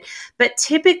resist it. But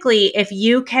typically, if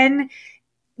you can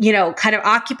kind of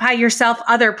occupy yourself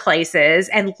other places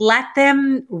and let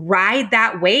them ride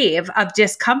that wave of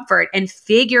discomfort and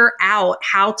figure out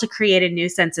how to create a new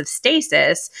sense of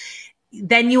stasis,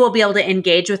 then you will be able to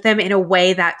engage with them in a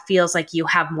way that feels like you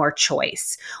have more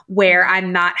choice, where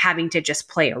I'm not having to just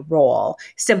play a role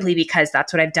simply because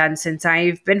that's what I've done since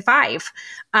I've been 5.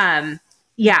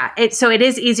 So it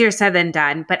is easier said than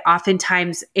done, but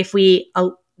oftentimes if we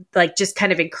just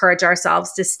kind of encourage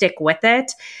ourselves to stick with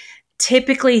it,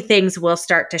 typically things will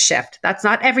start to shift. That's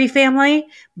not every family,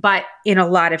 but in a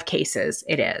lot of cases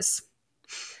it is.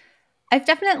 I've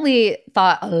definitely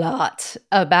thought a lot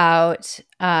about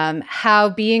how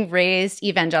being raised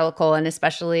evangelical, and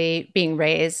especially being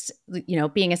raised,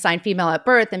 being assigned female at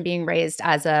birth and being raised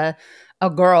as a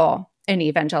girl in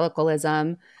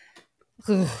evangelicalism,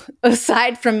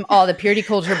 aside from all the purity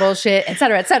culture bullshit, et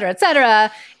cetera, et cetera, et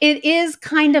cetera, it is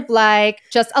kind of like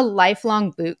just a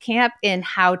lifelong boot camp in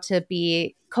how to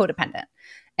be codependent.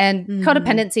 And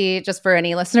codependency, just for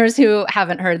any listeners who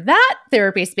haven't heard that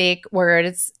therapy speak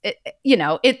words,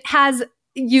 it has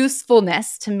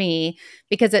usefulness to me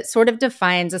because it sort of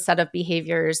defines a set of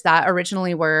behaviors that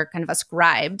originally were kind of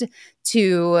ascribed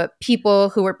to people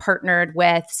who were partnered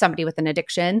with somebody with an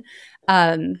addiction.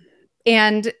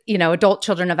 And, adult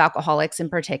children of alcoholics in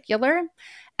particular.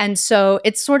 And so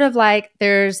it's sort of like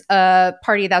there's a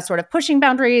party that's sort of pushing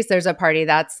boundaries. There's a party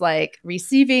that's like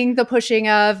receiving the pushing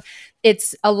of.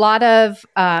 it's a lot of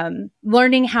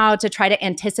learning how to try to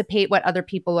anticipate what other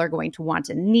people are going to want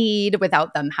and need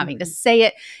without them having to say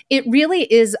it. It really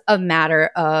is a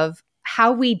matter of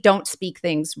how we don't speak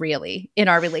things really in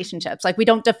our relationships. Like we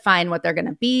don't define what they're going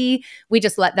to be. We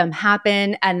just let them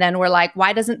happen. And then we're like,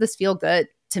 why doesn't this feel good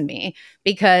to me?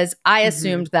 Because I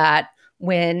assumed that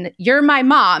when you're my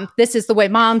mom, this is the way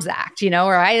moms act,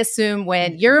 or I assume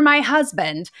when you're my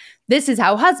husband, this is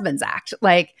how husbands act.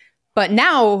 Like, but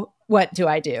now what do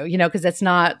I do? Because it's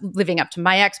not living up to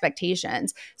my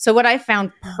expectations. So what I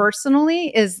found personally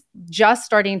is just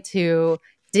starting to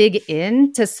dig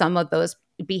into some of those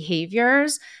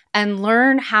behaviors and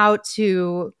learn how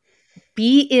to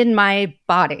be in my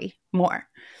body more.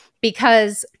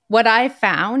 Because what I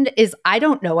found is I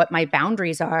don't know what my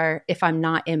boundaries are if I'm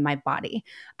not in my body.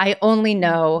 I only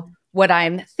know what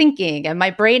I'm thinking, and my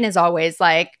brain is always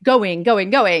like going.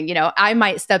 I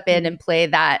might step in and play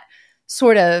that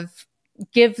sort of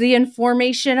give the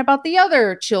information about the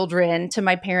other children to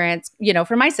my parents,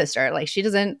 for my sister. Like she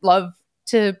doesn't love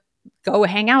to go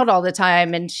hang out all the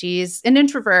time and she's an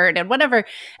introvert and whatever.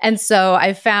 And so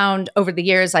I found over the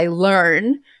years, I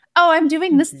learn, I'm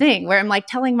doing this thing where I'm like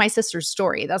telling my sister's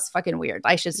story. That's fucking weird.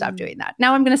 I should stop doing that.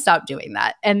 Now I'm going to stop doing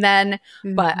that. And then,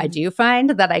 but I do find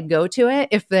that I go to it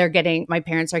if my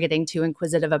parents are getting too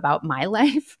inquisitive about my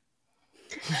life.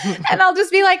 And I'll just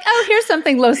be like, here's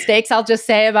something low stakes I'll just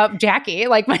say about Jackie,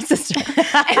 like my sister.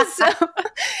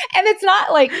 And it's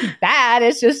not like bad.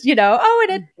 It's just, and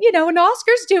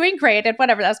Oscar's doing great and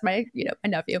whatever. That's my, my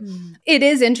nephew. It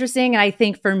is interesting. And I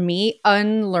think for me,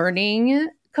 unlearning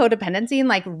codependency and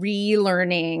like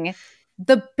relearning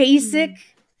the basic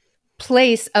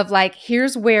place of like,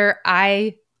 here's where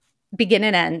I begin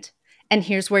and end. And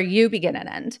here's where you begin and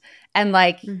end. And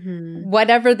like,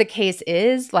 whatever the case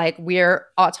is, like we're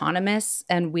autonomous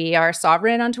and we are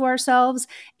sovereign unto ourselves.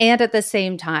 And at the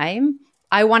same time,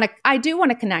 I do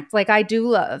want to connect. Like I do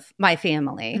love my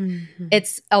family.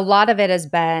 It's a lot of it has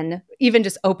been even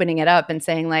just opening it up and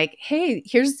saying like, hey,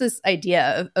 here's this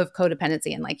idea of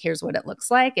codependency and like, here's what it looks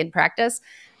like in practice.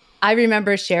 I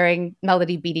remember sharing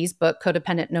Melody Beattie's book,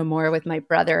 Codependent No More, with my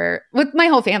brother, with my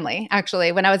whole family,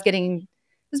 actually, when I was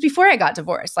it was before I got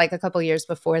divorced, like a couple of years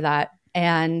before that.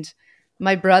 And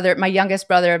my youngest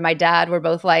brother and my dad were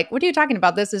both like, what are you talking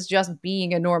about? This is just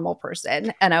being a normal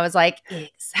person. And I was like,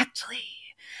 exactly.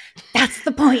 That's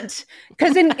the point.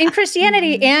 Because in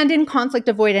Christianity and in conflict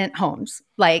avoidant homes,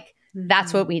 like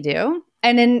that's what we do.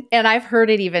 And I've heard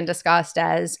it even discussed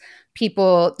as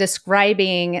people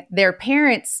describing their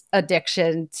parents'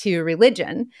 addiction to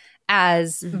religion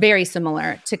as very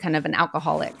similar to kind of an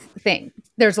alcoholic thing.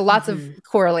 There's lots of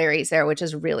corollaries there, which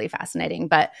is really fascinating.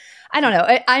 But I don't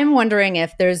know. I'm wondering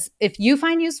if you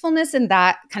find usefulness in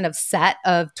that kind of set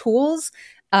of tools,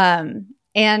 and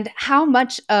how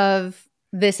much of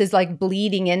this is like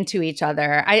bleeding into each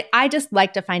other. I just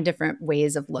like to find different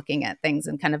ways of looking at things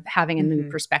and kind of having a new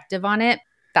perspective on it.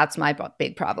 That's my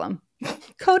big problem.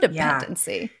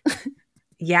 Codependency.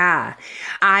 Yeah.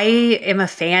 I am a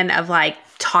fan of like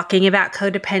talking about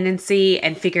codependency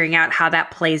and figuring out how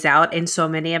that plays out in so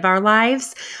many of our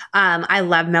lives. I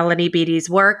love Melanie Beattie's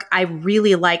work. I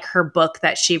really like her book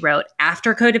that she wrote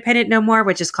after Codependent No More,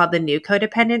 which is called The New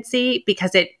Codependency,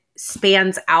 because it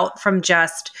spans out from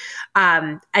just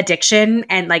addiction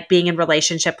and like being in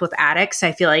relationship with addicts.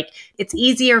 I feel like it's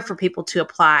easier for people to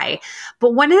apply.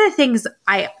 But one of the things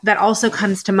that also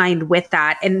comes to mind with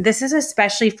that, and this is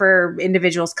especially for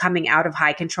individuals coming out of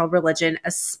high control religion,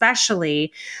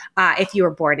 especially if you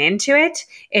were born into it,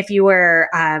 if you were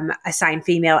assigned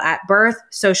female at birth,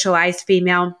 socialized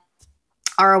female,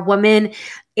 or a woman,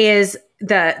 is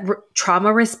the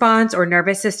trauma response or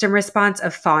nervous system response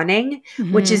of fawning,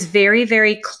 which is very,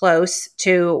 very close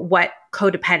to what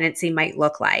codependency might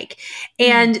look like.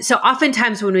 And so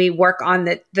oftentimes when we work on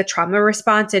the trauma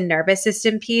response and nervous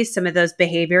system piece, some of those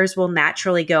behaviors will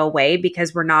naturally go away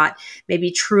because we're not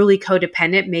maybe truly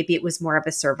codependent. Maybe it was more of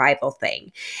a survival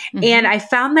thing. And I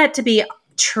found that to be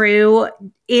true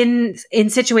in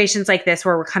situations like this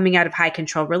where we're coming out of high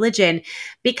control religion,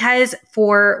 because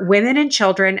for women and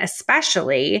children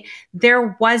especially,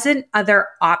 there wasn't other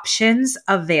options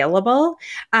available.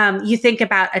 You think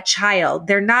about a child,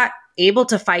 they're not able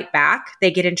to fight back.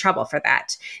 They get in trouble for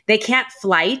that. They can't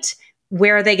flight.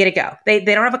 Where are they going to go? They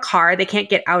don't have a car. They can't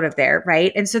get out of there,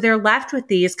 right? And so they're left with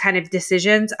these kind of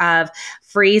decisions of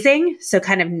freezing, so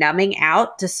kind of numbing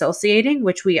out, dissociating,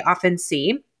 which we often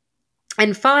see.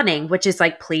 and fawning, which is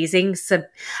like pleasing,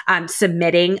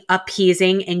 submitting,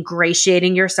 appeasing,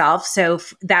 ingratiating yourself. So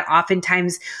that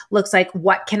oftentimes looks like,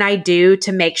 what can I do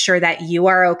to make sure that you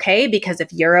are okay? Because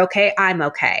if you're okay, I'm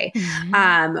okay.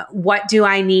 What do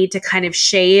I need to kind of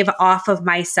shave off of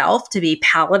myself to be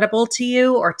palatable to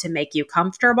you or to make you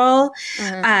comfortable?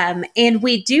 And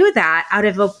we do that out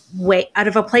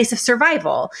of a place of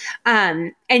survival.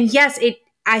 And yes,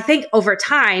 I think over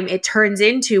time, it turns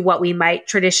into what we might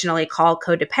traditionally call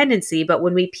codependency. But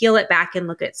when we peel it back and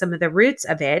look at some of the roots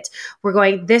of it, we're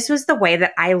going, this was the way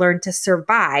that I learned to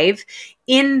survive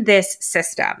in this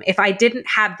system. If I didn't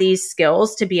have these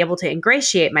skills to be able to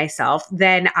ingratiate myself,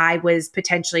 then I was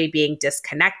potentially being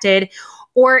disconnected,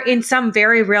 or in some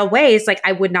very real ways, like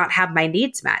I would not have my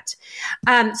needs met.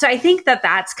 So I think that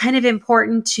that's kind of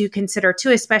important to consider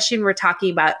too, especially when we're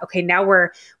talking about, okay, now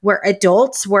we're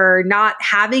adults, we're not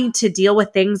having to deal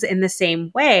with things in the same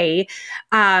way.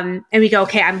 And we go,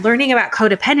 okay, I'm learning about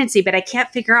codependency, but I can't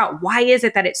figure out, why is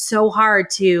it that it's so hard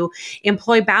to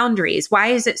employ boundaries? Why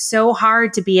is it so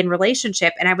hard to be in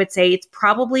relationship? And I would say it's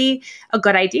probably a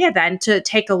good idea then to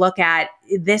take a look at,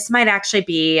 this might actually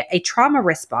be a trauma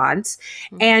response,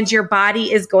 and your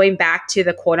body is going back to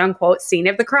the quote unquote scene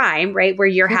of the crime, right? Where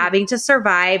you're having to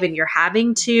survive and you're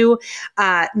having to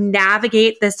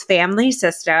navigate this family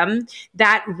system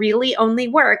that really only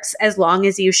works as long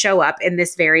as you show up in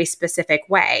this very specific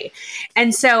way.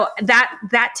 And so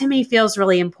that to me feels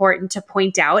really important to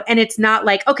point out. And it's not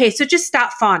like, okay, so just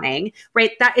stop fawning,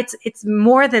 right? That it's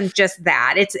more than just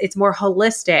that. It's more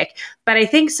holistic. But I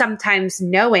think sometimes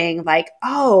knowing like,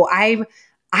 oh,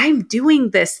 I'm doing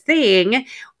this thing.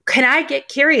 Can I get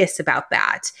curious about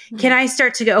that? Can I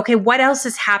start to go, okay, what else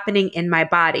is happening in my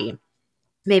body?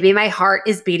 Maybe my heart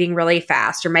is beating really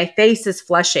fast, or my face is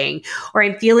flushing, or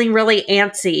I'm feeling really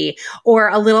antsy or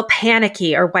a little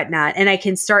panicky or whatnot. And I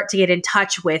can start to get in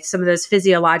touch with some of those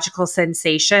physiological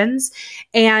sensations,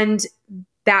 and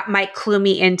that might clue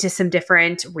me into some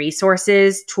different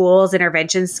resources, tools,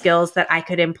 intervention skills that I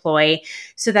could employ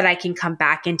so that I can come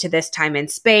back into this time and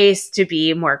space to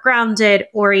be more grounded,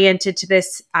 oriented to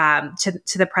this,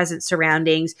 to the present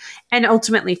surroundings, and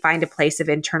ultimately find a place of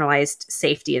internalized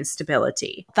safety and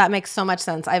stability. That makes so much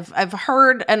sense. I've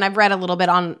heard and I've read a little bit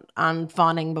on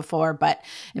fawning before, but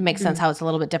it makes sense how it's a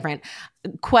little bit different.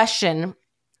 Question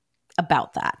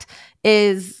about that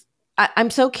is,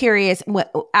 I'm so curious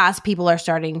as people are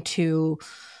starting to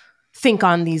think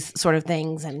on these sort of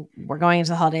things, and we're going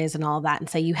into the holidays and all of that, and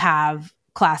say you have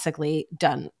classically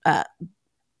done a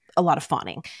lot of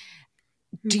fawning.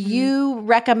 Do you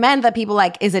recommend that people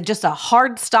is it just a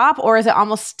hard stop, or is it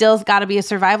almost still got to be a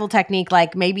survival technique?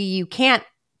 Like maybe you can't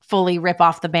fully rip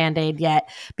off the Band-Aid yet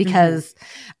because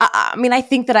I mean, I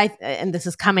think that and this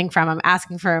is coming from, I'm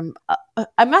asking for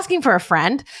a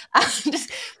friend,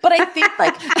 but I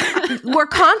think we're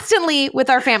constantly with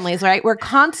our families, right? We're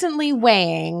constantly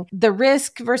weighing the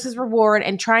risk versus reward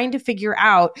and trying to figure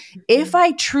out if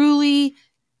I truly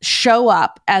show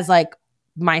up as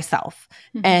myself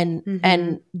and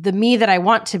the me that I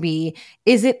want to be,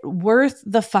 is it worth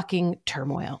the fucking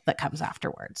turmoil that comes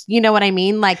afterwards? You know what I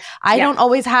mean? I don't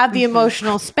always have the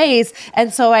emotional space,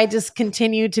 and so I just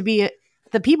continue to be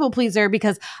the people pleaser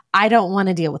because I don't want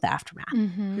to deal with the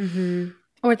aftermath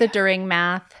or the during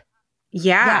math.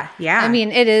 Yeah. I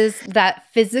mean, it is that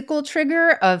physical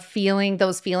trigger of feeling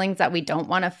those feelings that we don't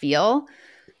want to feel.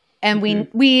 And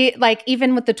we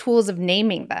even with the tools of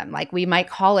naming them, we might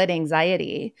call it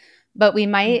anxiety, but we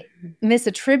might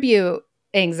misattribute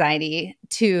anxiety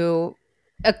to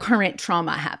a current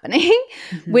trauma happening,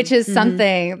 which is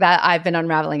something that I've been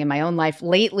unraveling in my own life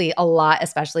lately a lot,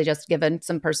 especially just given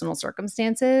some personal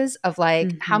circumstances of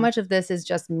how much of this is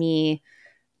just me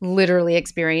literally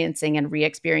experiencing and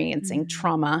re-experiencing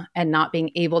trauma and not being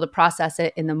able to process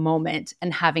it in the moment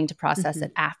and having to process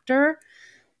it after.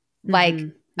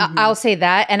 I'll say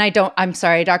that. And I'm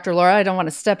sorry, Dr. Laura, I don't want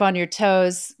to step on your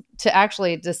toes to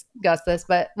actually discuss this,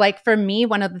 but for me,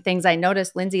 one of the things I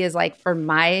noticed, Lindsay, is for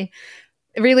my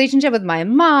relationship with my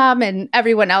mom and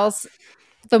everyone else,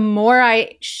 the more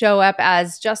I show up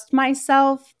as just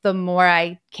myself, the more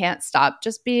I can't stop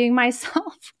just being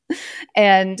myself.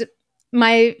 And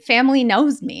my family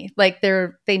knows me.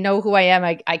 They know who I am.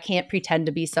 I can't pretend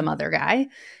to be some other guy.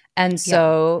 And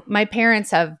so my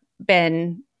parents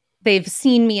they've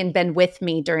seen me and been with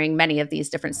me during many of these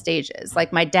different stages.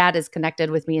 My dad is connected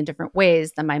with me in different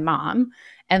ways than my mom.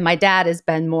 And my dad has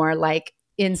been more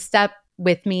in step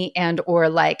with me and or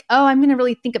oh, I'm going to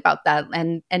really think about that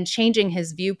and changing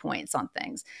his viewpoints on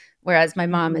things. Whereas my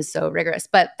mom is so rigorous.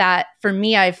 But that for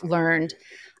me, I've learned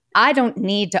I don't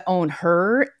need to own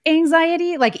her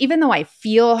anxiety. Like, even though I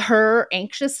feel her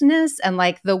anxiousness and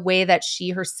like the way that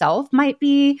she herself might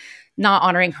be not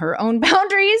honoring her own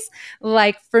boundaries,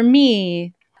 like for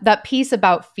me, that piece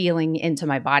about feeling into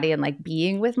my body and like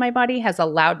being with my body has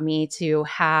allowed me to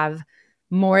have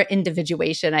more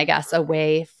individuation, I guess,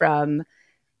 away from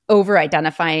over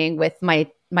identifying with my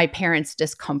parents'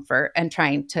 discomfort and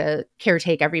trying to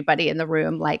caretake everybody in the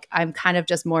room. Like, I'm kind of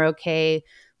just more okay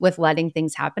with letting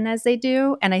things happen as they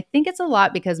do. And I think it's a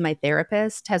lot because my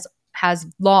therapist has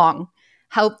long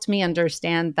helped me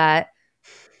understand that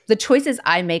the choices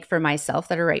I make for myself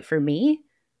that are right for me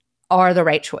are the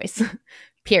right choice.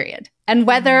 Period. And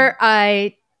whether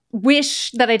I wish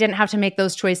that I didn't have to make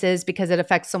those choices because it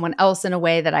affects someone else in a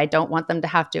way that I don't want them to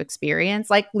have to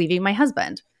experience, like leaving my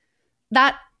husband.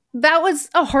 That was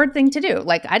a hard thing to do.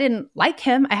 Like, I didn't like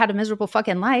him. I had a miserable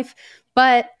fucking life,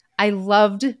 but I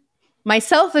loved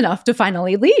myself enough to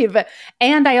finally leave.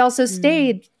 And I also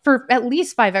stayed for at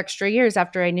least 5 extra years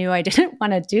after I knew I didn't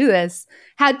want to do this,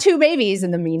 had 2 babies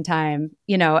in the meantime,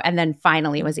 and then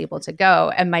finally was able to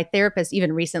go. And my therapist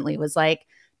even recently was like,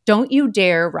 don't you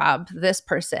dare rob this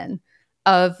person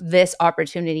of this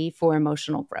opportunity for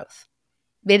emotional growth.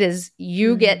 It is,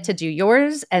 you get to do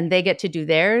yours and they get to do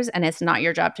theirs, and it's not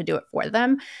your job to do it for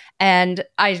them. And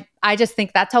I just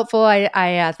think that's helpful.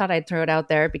 I thought I'd throw it out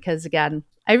there because, again,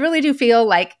 I really do feel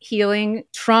like healing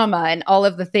trauma and all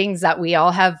of the things that we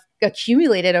all have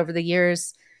accumulated over the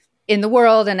years in the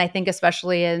world, and I think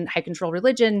especially in high control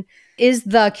religion, is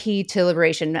the key to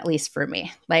liberation, at least for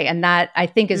me. Like, and that I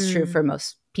think is true for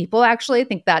most people. Actually, I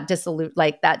think that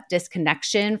that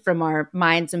disconnection from our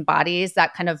minds and bodies,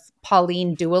 that kind of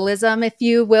Pauline dualism, if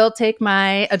you will, take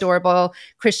my adorable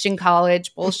Christian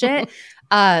college bullshit.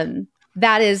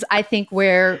 That is, I think,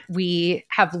 where we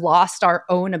have lost our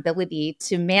own ability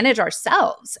to manage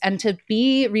ourselves and to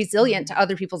be resilient to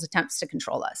other people's attempts to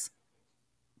control us.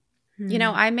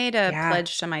 I made a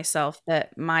pledge to myself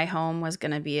that my home was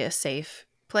going to be a safe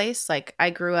place. Like, I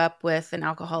grew up with an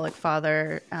alcoholic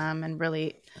father and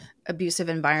really abusive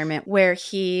environment where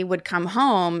he would come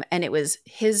home and it was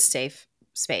his safe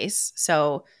space.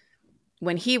 So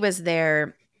when he was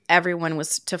there, everyone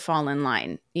was to fall in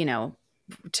line,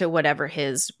 to whatever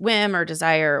his whim or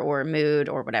desire or mood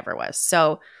or whatever was.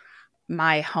 So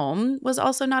my home was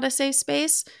also not a safe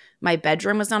space. My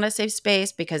bedroom was not a safe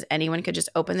space because anyone could just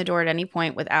open the door at any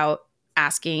point without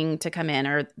asking to come in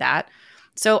or that.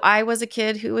 So I was a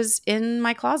kid who was in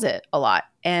my closet a lot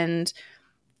and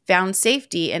found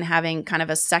safety in having kind of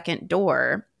a second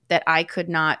door that I could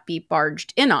not be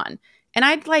barged in on. And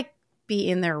I'd like be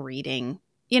in there reading.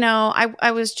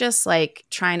 I was just like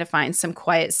trying to find some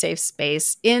quiet, safe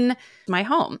space in my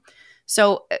home.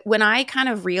 So when I kind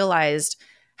of realized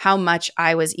how much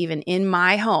I was even in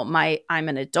my home, I'm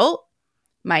an adult.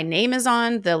 My name is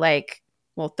on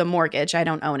the mortgage. I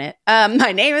don't own it.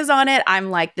 My name is on it.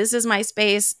 I'm like, this is my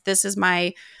space. This is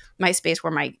my space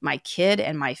where my kid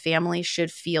and my family should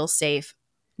feel safe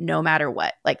no matter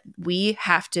what. Like, we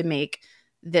have to make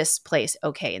this place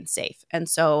okay and safe. And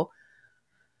so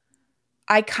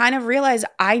I kind of realized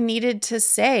I needed to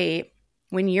say,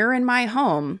 when you're in my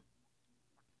home,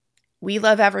 we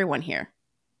love everyone here.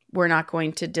 We're not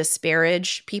going to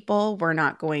disparage people. We're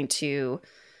not going to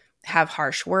have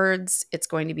harsh words. It's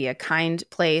going to be a kind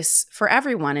place for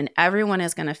everyone, and everyone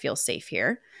is going to feel safe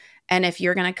here. And if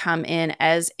you're going to come in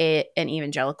as an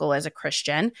evangelical, as a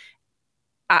Christian,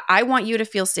 I want you to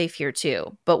feel safe here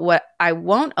too. But what I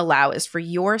won't allow is for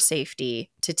your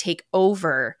safety to take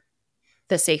over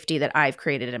the safety that I've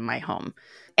created in my home.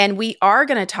 And we are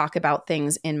going to talk about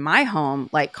things in my home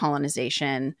like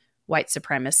colonization, white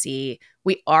supremacy.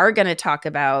 We are going to talk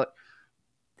about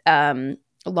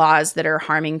laws that are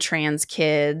harming trans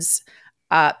kids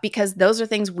because those are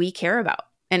things we care about.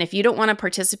 And if you don't want to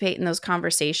participate in those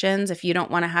conversations, if you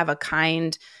don't want to have a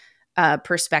kind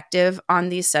perspective on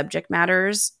these subject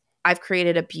matters, I've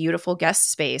created a beautiful guest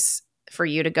space for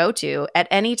you to go to at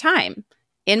any time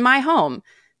in my home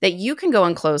that you can go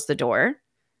and close the door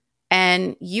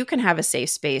and you can have a safe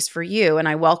space for you. And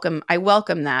I welcome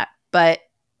that. But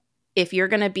if you're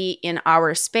going to be in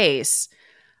our space,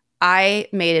 I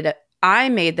made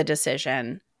the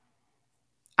decision.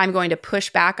 I'm going to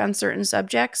push back on certain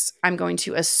subjects. I'm going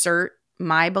to assert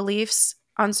my beliefs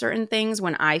on certain things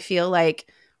when I feel like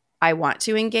I want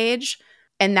to engage.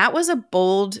 And that was a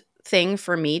bold thing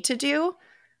for me to do.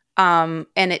 And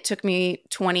it took me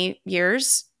 20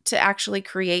 years to actually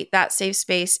create that safe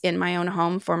space in my own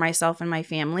home for myself and my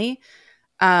family.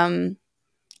 And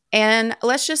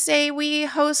let's just say we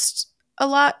host a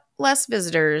lot less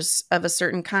visitors of a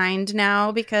certain kind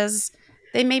now because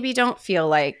They maybe don't feel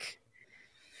like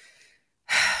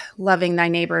loving thy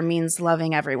neighbor means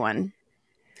loving everyone.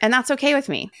 And that's okay with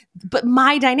me. But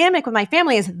my dynamic with my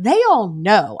family is they all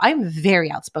know I'm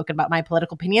very outspoken about my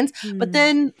political opinions, but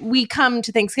then we come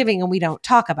to Thanksgiving and we don't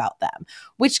talk about them,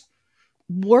 which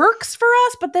works for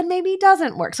us, but then maybe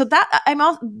doesn't work. So that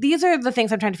these are the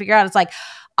things I'm trying to figure out. It's like,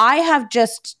 I have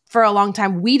just for a long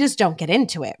time, we just don't get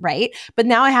into it. Right. But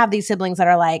now I have these siblings that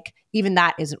are like, even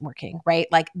that isn't working. Right.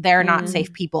 Like they're not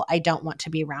safe people. I don't want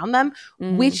to be around them,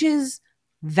 which is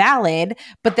valid.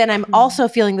 But then I'm also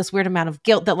feeling this weird amount of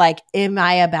guilt that like, am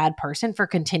I a bad person for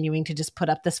continuing to just put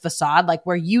up this facade, like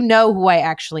where you know who I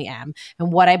actually am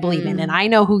and what I believe in, and I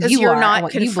know who you you're are. Not and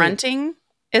what confronting?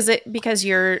 Is it because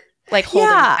you're like holding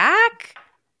back?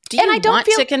 Do you want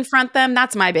to confront them?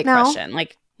 That's my big question.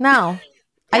 Like, no,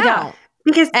 I don't.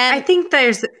 Because I think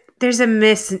there's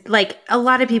like a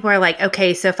lot of people are like,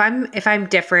 okay, so if I'm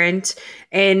different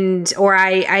or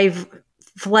I've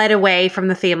fled away from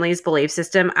the family's belief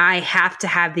system, I have to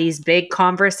have these big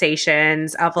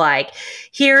conversations of like,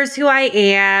 here's who I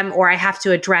am, or I have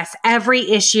to address every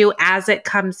issue as it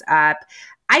comes up.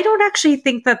 I don't actually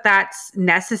think that that's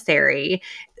necessary.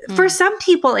 For some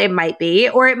people, it might be,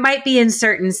 or it might be in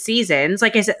certain seasons.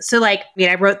 Like I said, so like,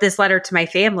 I wrote this letter to my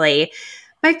family.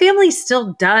 My family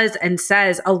still does and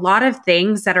says a lot of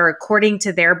things that are according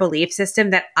to their belief system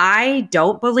that I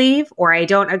don't believe or I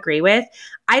don't agree with.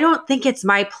 I don't think it's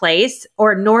my place,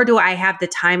 or nor do I have the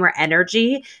time or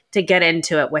energy to get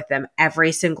into it with them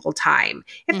every single time.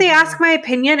 If they ask my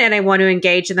opinion and I want to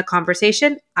engage in the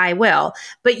conversation, I will.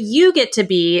 But you get to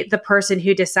be the person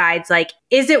who decides, like,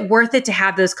 is it worth it to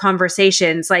have those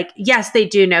conversations? Like, yes, they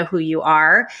do know who you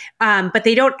are, but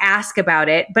they don't ask about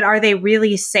it. But are they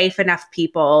really safe enough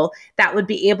people that would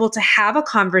be able to have a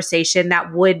conversation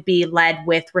that would be led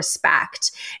with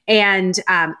respect and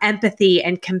empathy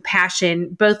and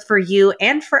compassion, both for you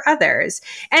and for others,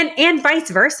 and vice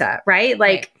versa, right?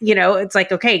 Like, it's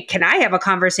like, okay, can I have a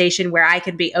conversation where I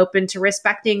can be open to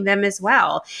respecting them as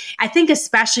well? I think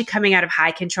especially coming out of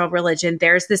high control religion,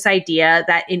 there's this idea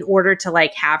that in order to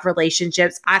like have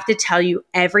relationships, I have to tell you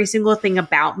every single thing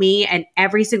about me and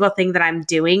every single thing that I'm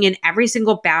doing and every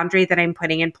single boundary that I'm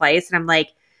putting in place. And I'm like,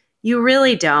 you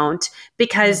really don't,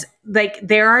 because like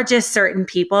there are just certain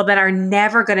people that are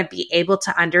never going to be able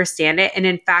to understand it. And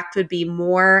in fact,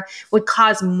 would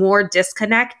cause more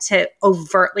disconnect to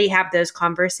overtly have those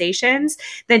conversations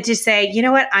than to say, you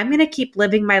know what, I'm going to keep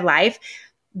living my life.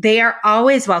 They are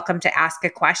always welcome to ask a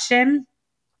question,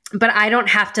 but I don't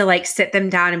have to like sit them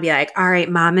down and be like, all right,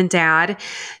 mom and dad,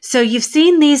 so you've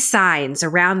seen these signs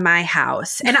around my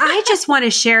house, and I just want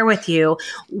to share with you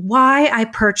why I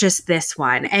purchased this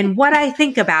one and what I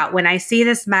think about when I see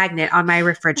this magnet on my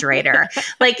refrigerator.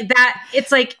 Like that,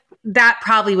 it's like, that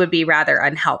probably would be rather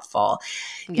unhelpful.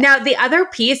 Yeah. Now, the other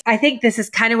piece, I think this is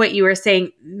kind of what you were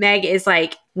saying, Meg, is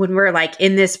like when we're like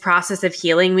in this process of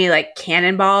healing, we like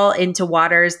cannonball into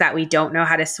waters that we don't know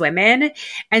how to swim in.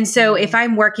 And so if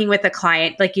I'm working with a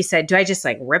client, like you said, do I just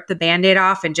like rip the Band-Aid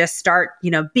off and just start,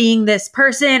 being this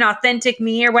person, authentic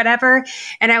me or whatever?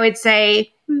 And I would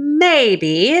say,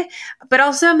 maybe, but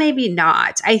also maybe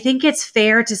not. I think it's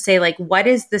fair to say, like, what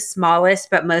is the smallest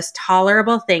but most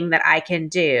tolerable thing that I can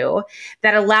do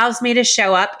that allows me to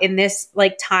show up in this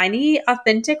like tiny,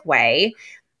 authentic way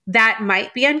that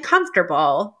might be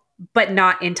uncomfortable, but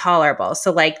not intolerable.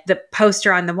 So like the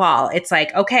poster on the wall, it's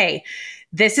like, okay,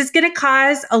 this is going to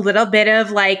cause a little bit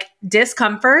of like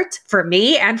discomfort for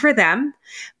me and for them,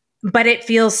 but it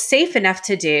feels safe enough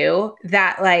to do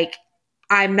that, like,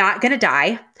 I'm not going to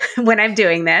die when I'm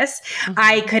doing this.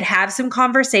 I could have some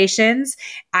conversations.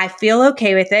 I feel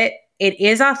okay with it. It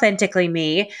is authentically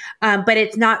me, but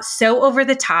it's not so over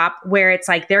the top where it's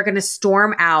like they're going to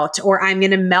storm out or I'm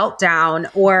going to melt down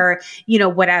or,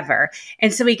 whatever.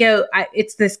 And so we go,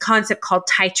 it's this concept called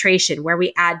titration where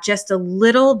we add just a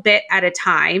little bit at a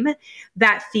time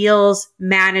that feels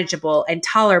manageable and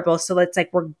tolerable. So it's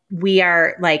like we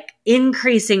are like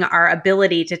increasing our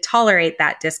ability to tolerate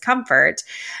that discomfort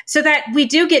so that we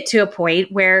do get to a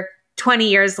point where 20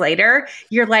 years later,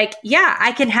 you're like, yeah,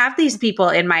 I can have these people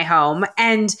in my home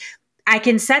and I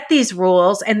can set these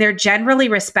rules and they're generally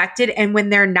respected. And when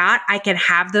they're not, I can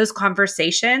have those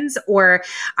conversations or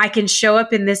I can show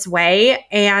up in this way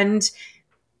and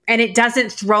it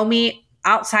doesn't throw me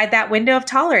outside that window of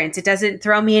tolerance. It doesn't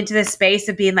throw me into the space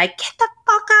of being like, get the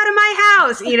fuck out of my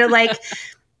house.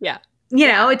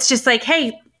 It's just like,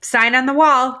 hey, sign on the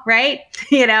wall, right?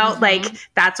 Like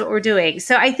that's what we're doing.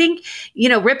 So I think,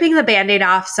 ripping the Band-Aid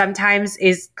off sometimes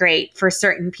is great for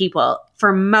certain people.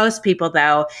 For most people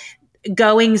though,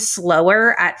 going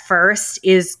slower at first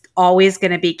is always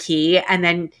going to be key. And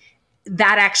then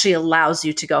that actually allows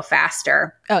you to go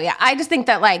faster. Oh yeah. I just think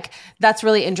that like, that's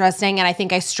really interesting. And I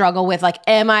think I struggle with like,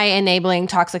 am I enabling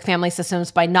toxic family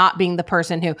systems by not being the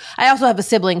person who, I also have a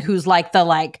sibling who's like the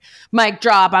like mic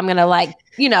drop. I'm going to like,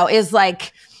 you know, is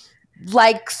like,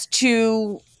 likes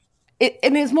to,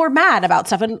 and is more mad about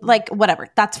stuff and like, whatever,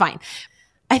 that's fine.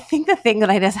 I think the thing that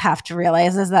I just have to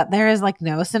realize is that there is like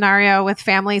no scenario with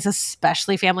families,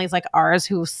 especially families like ours,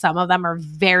 who some of them are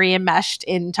very enmeshed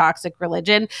in toxic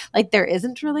religion. Like there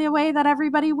isn't really a way that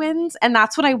everybody wins. And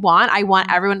that's what I want. I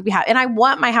want everyone to be happy. And I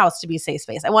want my house to be a safe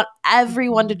space. I want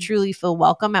everyone to truly feel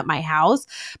welcome at my house.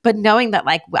 But knowing that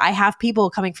like I have people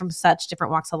coming from such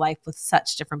different walks of life with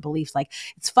such different beliefs, like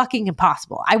it's fucking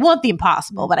impossible. I want the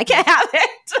impossible, but I can't have it.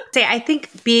 I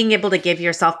think being able to give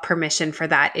yourself permission for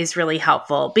that is really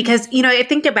helpful because, you know, I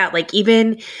think about like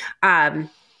even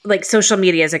like social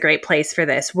media is a great place for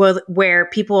this, where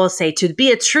people will say to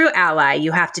be a true ally,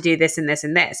 you have to do this and this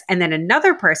and this. And then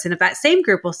another person of that same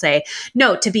group will say,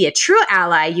 no, to be a true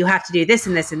ally, you have to do this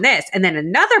and this and this. And then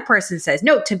another person says,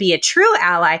 no, to be a true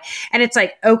ally. And it's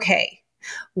like, okay,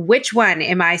 which one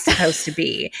am I supposed to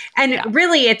be? And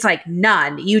really it's like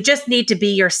none. You just need to be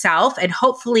yourself. And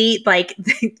hopefully like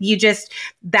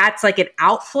that's like an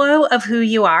outflow of who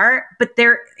you are. But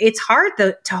it's hard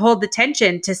though to hold the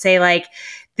tension to say like,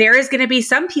 there is going to be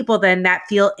some people then that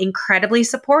feel incredibly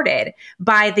supported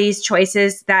by these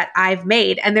choices that I've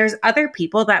made. And there's other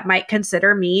people that might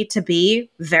consider me to be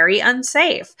very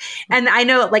unsafe. And I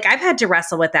know like I've had to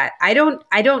wrestle with that. I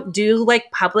don't do like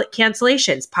public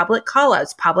cancellations, public call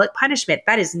outs, public punishment.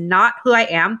 That is not who I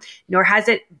am, nor has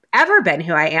it ever been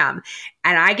who I am.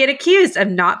 And I get accused of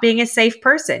not being a safe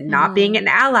person, not being an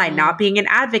ally, not being an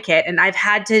advocate. And I've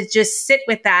had to just sit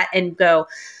with that and go,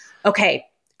 okay,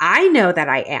 I know that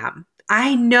I am.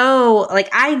 I know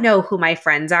who my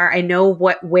friends are. I know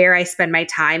where I spend my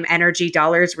time, energy,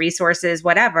 dollars, resources,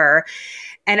 whatever.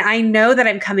 And I know that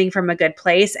I'm coming from a good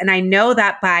place. And I know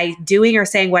that by doing or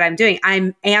saying what I'm doing,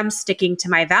 I am sticking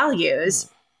to my values.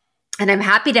 And I'm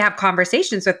happy to have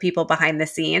conversations with people behind the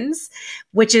scenes,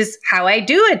 which is how I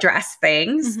do address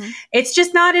things. It's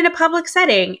just not in a public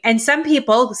setting. And some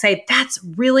people say, that's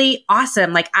really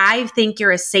awesome. Like, I think you're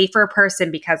a safer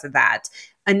person because of that.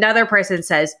 Another person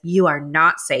says, you are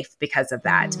not safe because of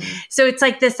that. So it's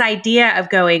like this idea of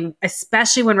going,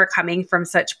 especially when we're coming from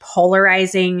such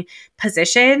polarizing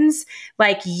positions,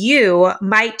 like you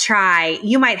might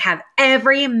have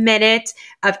every minute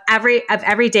of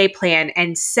every day plan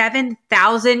and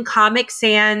 7,000 Comic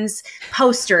Sans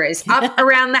posters up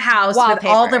around the house with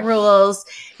all the rules.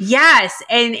 Yes.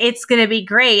 And it's going to be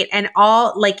great. And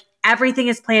all like everything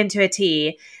is planned to a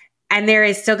T. And there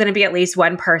is still going to be at least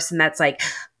one person that's like,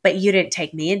 but you didn't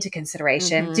take me into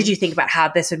consideration. Did you think about how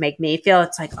this would make me feel?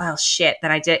 It's like, oh shit, that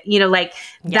I did,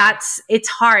 it's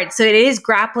hard. So it is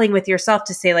grappling with yourself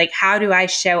to say like, how do I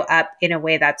show up in a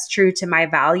way that's true to my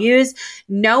values?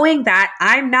 Knowing that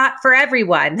I'm not for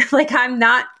everyone. Like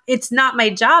it's not my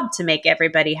job to make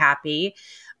everybody happy.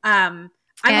 I'm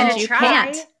going to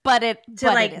try. But it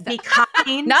be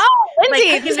kind. No,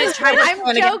 Lindsay,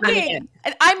 I'm joking.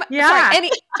 I'm sorry,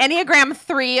 Enneagram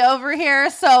 3 over here.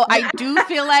 So I do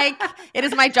feel like it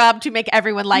is my job to make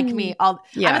everyone like me. I'm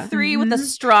a 3 with a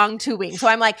strong 2 wings. So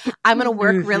I'm like, I'm going to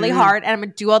work really hard and I'm going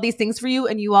to do all these things for you,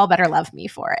 and you all better love me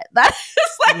for it. That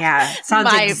is like sounds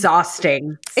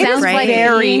exhausting. It is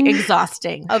very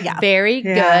exhausting. Very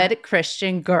good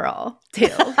Christian girl too.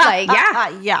 Like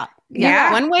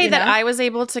Yeah. One way that I was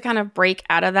able to kind of break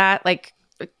out of that, like,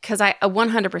 because I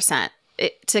 100%,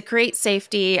 to create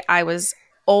safety, I was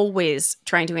always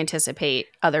trying to anticipate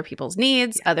other people's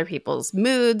needs, other people's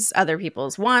moods, other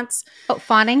people's wants. Oh,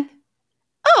 fawning.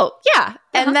 Oh, yeah.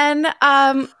 And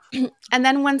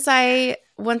then once I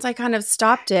kind of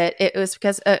stopped it, it was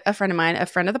because a friend of mine, a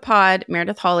friend of the pod,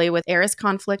 Meredith Hawley with Eris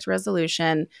Conflict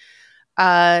Resolution,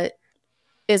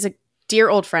 is a dear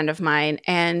old friend of mine,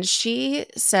 and she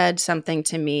said something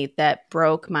to me that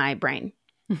broke my brain.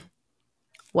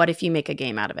 What if you make a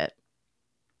game out of it?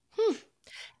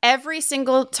 Every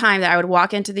single time that I would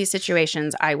walk into these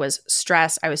situations, I was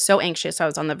stressed. I was so anxious. I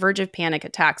was on the verge of panic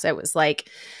attacks. I was like,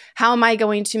 how am I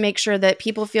going to make sure that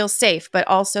people feel safe, but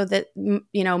also that,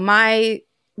 my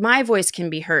voice can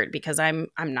be heard, because I'm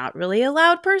not really a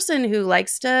loud person who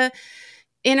likes to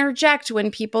interject when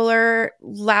people are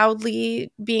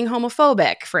loudly being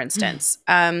homophobic, for instance.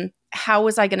 How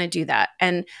was I going to do that?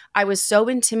 And I was so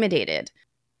intimidated.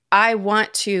 I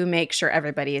want to make sure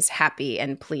everybody is happy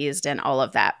and pleased and all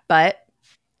of that. But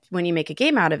when you make a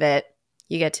game out of it,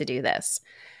 you get to do this.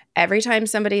 Every time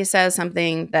somebody says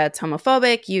something that's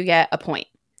homophobic, you get a point.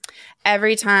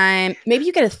 Every time, maybe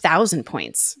you get 1,000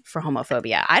 points for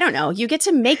homophobia. I don't know. You get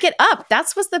to make it up.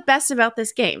 That's what's the best about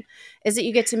this game, is that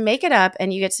you get to make it up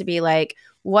and you get to be like,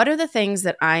 what are the things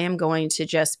that I am going to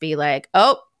just be like,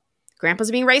 oh,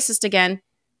 grandpa's being racist again?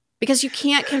 Because you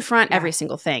can't confront every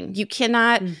single thing. You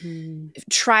cannot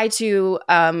try to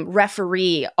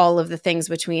referee all of the things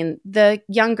between the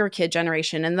younger kid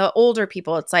generation and the older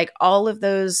people. It's like all of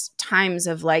those times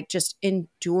of like just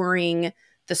enduring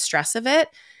the stress of it.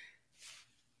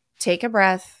 Take a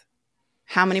breath.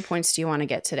 How many points do you want to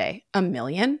get today? 1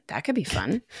 million? That could be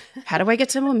fun. How do I get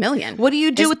to 1 million? What do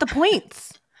you do with the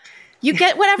points? You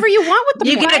get whatever you want with the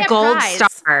You points. get a gold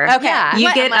star. Okay. Yeah.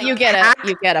 You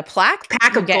get a plaque.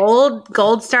 Pack of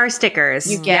gold star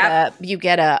stickers. You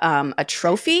get a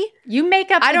trophy. You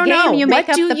make up I don't the game, know. you make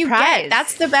What up do the you prize. get?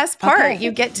 That's the best part. Okay.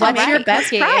 You get to What's make your your best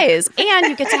cookie? prize. And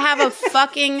you get to have a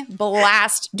fucking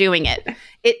blast doing it.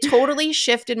 It totally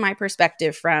shifted my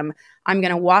perspective from I'm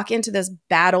going to walk into this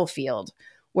battlefield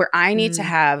where I need to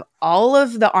have all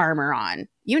of the armor on.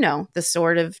 You know, the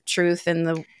sword of truth and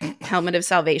the helmet of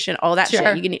salvation, all that Sure.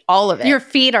 shit. You need all of it. Your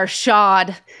feet are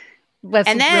shod. That's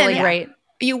And then- really great.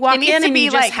 You walk needs in to and be you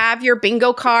just like- have your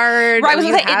bingo card. Right, I was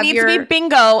you gonna say, it have needs your- to be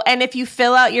bingo, and if you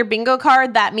fill out your bingo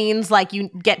card, that means like you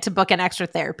get to book an extra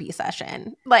therapy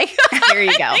session. Like, There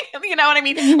you go. you know what I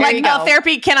mean? Like, you no, go.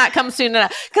 therapy cannot come soon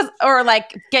enough, or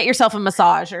like get yourself a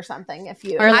massage or something if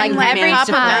you. Or, like, I'm every every top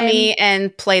of time- me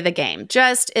and play the game.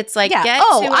 Just it's like Yeah. get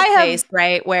Oh, to a I have- place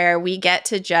right where we get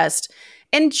to just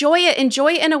enjoy it.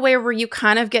 Enjoy it in a way where you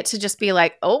kind of get to just be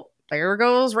like, oh, there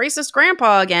goes racist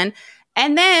grandpa again.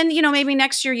 And then, you know, maybe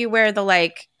next year you wear the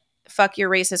like fuck your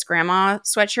racist grandma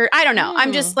sweatshirt. I don't know.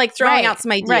 I'm just like throwing Right, out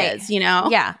some ideas, right. you know?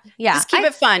 yeah, yeah. Just keep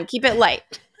it fun, keep it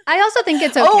light. I also think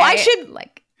it's okay. Oh, I should-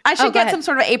 like I should go get ahead. some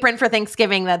sort of apron for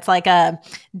Thanksgiving that's like a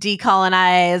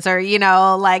decolonize, or you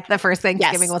know, like the first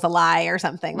Thanksgiving Yes. was a lie or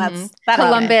something. That's Mhm. that.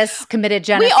 Columbus committed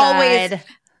genocide. always-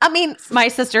 I mean, my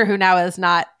sister, who now is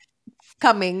not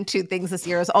coming to things this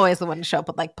year, is always the one to show up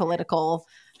with like political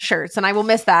shirts, and I will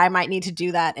miss that. I might need to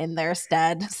do that in their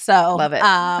stead. So Love it.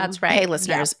 That's right. Hey,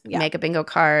 listeners, yeah. make a bingo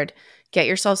card. Get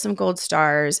yourself some gold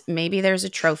stars. Maybe there's a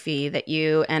trophy that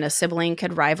you and a sibling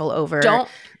could rival over.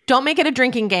 Don't make it a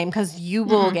drinking game because you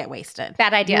will get wasted.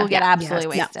 Bad idea. You will get Yeah.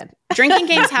 absolutely Yes. wasted. Drinking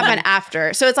games happen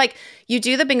after. So it's like you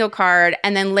do the bingo card,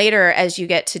 and then later as you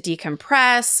get to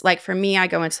decompress, like for me, I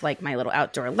go into like my little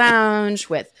outdoor lounge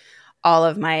with all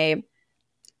of my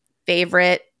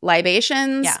favorite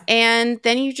libations. Yeah. And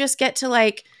then you just get to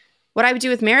like, what I would do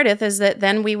with Meredith is that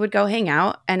then we would go hang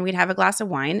out and we'd have a glass of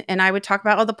wine and I would talk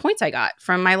about all the points I got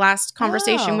from my last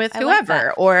conversation Oh, with I like whoever,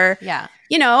 that. or, Yeah.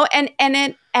 you know, and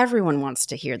everyone wants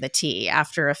to hear the tea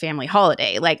after a family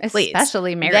holiday. Like, please.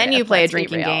 Especially Meredith. Then you play a let's be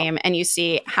drinking real. game and you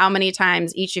see how many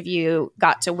times each of you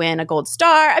got to win a gold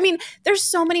star. I mean, there's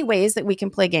so many ways that we can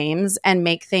play games and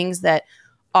make things that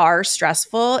are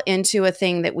stressful into a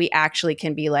thing that we actually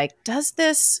can be like, does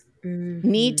this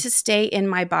need to stay in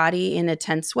my body in a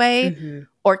tense way? Mhm.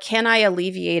 Or can I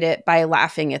alleviate it by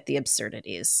laughing at the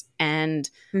absurdities? And,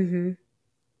 Mhm.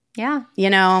 Yeah. you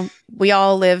know, we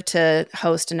all live to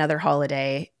host another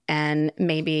holiday. And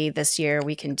maybe this year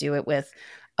we can do it with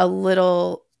a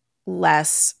little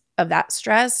less of that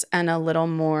stress and a little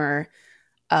more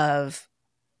of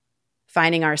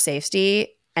finding our safety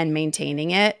and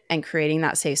maintaining it and creating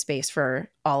that safe space for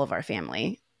all of our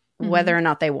family, whether or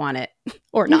not they want it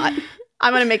or not.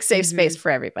 I'm going to make safe space for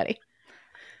everybody.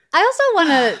 I also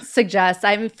want to suggest,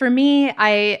 I mean, for me,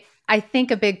 I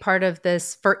think a big part of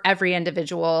this for every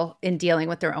individual in dealing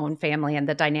with their own family and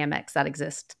the dynamics that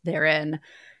exist therein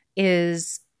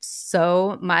is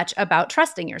so much about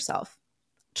trusting yourself.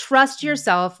 Trust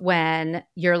yourself when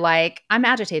you're like, I'm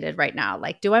agitated right now.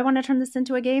 Like, do I want to turn this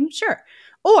into a game? Sure.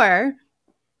 Or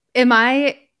am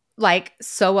I like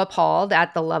so appalled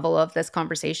at the level of this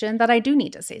conversation that I do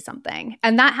need to say something?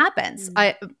 And that happens.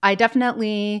 I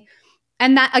definitely,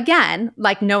 and that again,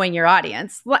 like knowing your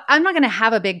audience, I'm not going to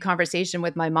have a big conversation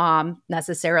with my mom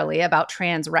necessarily about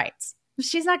trans rights.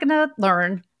 She's not going to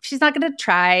learn. She's not going to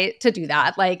try to do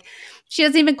that. Like, she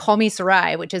doesn't even call me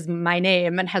Sarai, which is my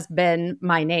name and has been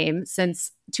my name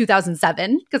since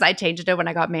 2007 because I changed it when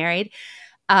I got married.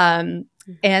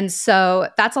 And so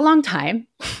that's a long time.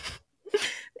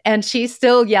 And she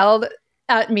still yelled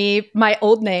at me my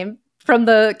old name from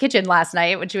the kitchen last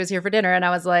night when she was here for dinner. And I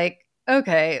was like,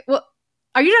 okay, well,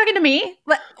 are you talking to me?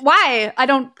 Why?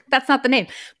 That's not the name.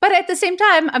 But at the same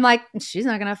time, I'm like, she's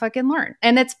not going to fucking learn.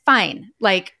 And it's fine.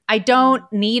 Like, I don't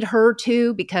need her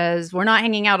to, because we're not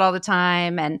hanging out all the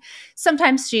time. And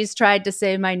sometimes she's tried to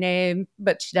say my name,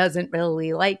 but she doesn't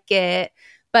really like it.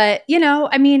 But,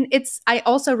 I mean, I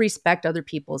also respect other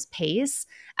people's pace.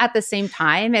 At the same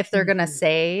time, if they're going to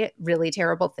say really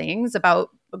terrible things about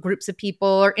groups of people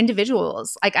or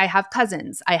individuals, like I have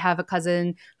cousins. I have a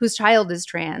cousin whose child is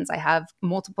trans. I have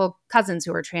multiple cousins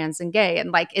who are trans and gay.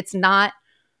 And like, it's not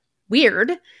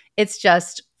weird. It's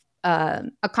just a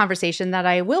conversation that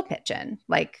I will pitch in.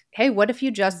 Like, hey, what if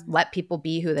you just let people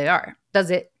be who they are?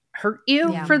 Does it hurt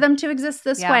you for them to exist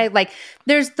this way? Like,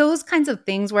 there's those kinds of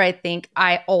things where I think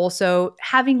I also,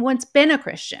 having once been a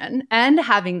Christian and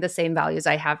having the same values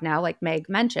I have now, like Meg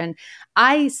mentioned,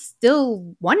 I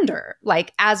still wonder,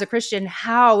 like, as a Christian,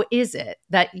 how is it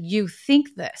that you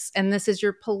think this? And this is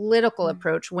your political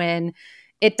approach when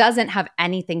it doesn't have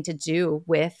anything to do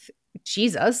with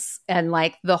Jesus and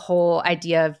like the whole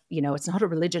idea of, it's not a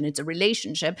religion, it's a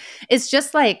relationship. It's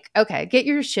just like, okay, get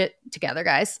your shit together,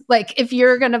 guys. Like, if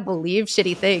you're going to believe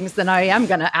shitty things, then I am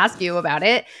going to ask you about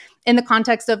it in the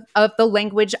context of the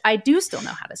language I do still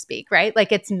know how to speak, right?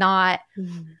 Like, it's not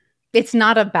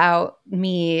about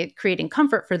me creating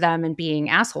comfort for them and being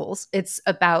assholes. It's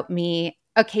about me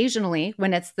occasionally,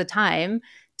 when it's the time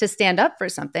to stand up for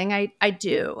something, I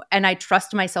do. And I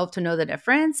trust myself to know the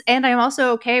difference. And I'm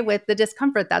also okay with the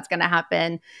discomfort that's going to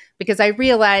happen, because I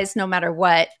realize no matter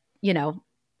what,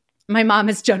 my mom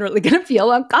is generally going to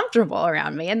feel uncomfortable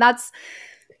around me. And that's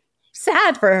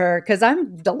sad for her, because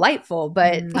I'm delightful,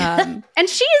 but, and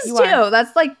she is too.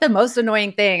 That's like the most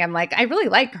annoying thing. I'm like, I really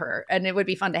like her and it would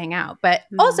be fun to hang out, but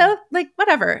also like,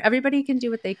 whatever, everybody can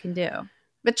do what they can do.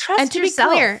 But trust yourself.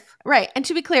 And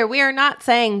to be clear, we are not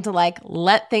saying to like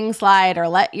let things slide or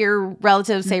let your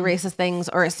relatives say racist things,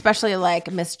 or especially like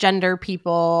misgender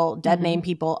people, dead name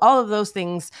people, all of those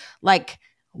things. Like,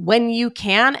 when you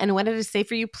can and when it is safe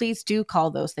for you, please do call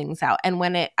those things out. And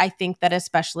I think that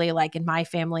especially like in my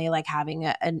family, like having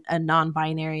a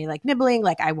non-binary like nibbling,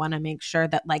 like I want to make sure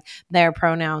that like their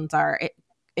pronouns are,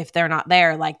 if they're not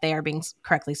there, like they are being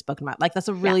correctly spoken about. Like, that's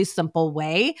a really simple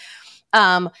way.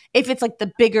 If it's like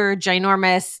the bigger,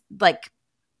 ginormous, like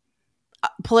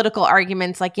political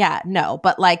arguments, like, no,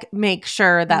 but like make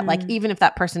sure that like, even if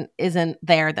that person isn't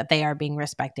there, that they are being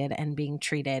respected and being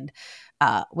treated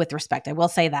with respect. I will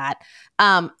say that.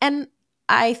 And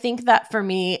I think that for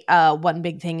me, one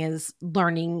big thing is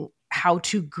learning how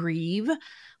to grieve,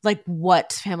 like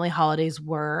what family holidays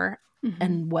were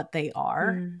and what they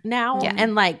are now,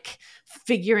 and like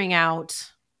figuring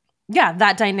out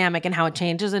that dynamic and how it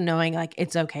changes, and knowing like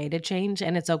it's okay to change,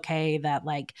 and it's okay that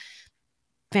like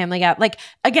family got like,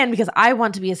 again, because I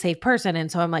want to be a safe person.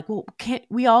 And so I'm like, well, can't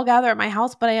we all gather at my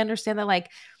house? But I understand that like,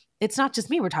 it's not just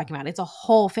me we're talking about. It's a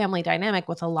whole family dynamic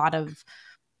with a lot of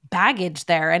baggage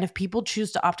there. And if people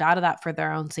choose to opt out of that for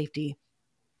their own safety,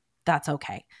 that's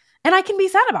okay. And I can be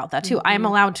sad about that too. I am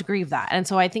allowed to grieve that. And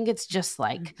so I think it's just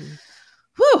like,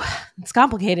 whew, it's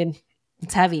complicated.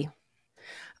 It's heavy.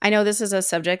 I know this is a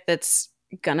subject that's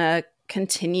going to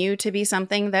continue to be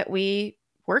something that we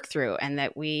work through and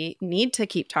that we need to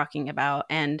keep talking about.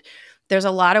 And there's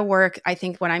a lot of work. I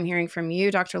think what I'm hearing from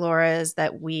you, Dr. Laura, is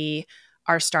that we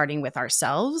are starting with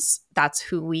ourselves. That's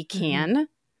who we can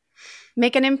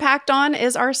make an impact on,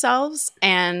 is ourselves.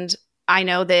 And I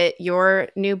know that your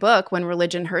new book, When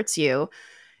Religion Hurts You,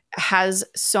 has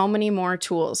so many more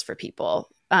tools for people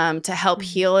to help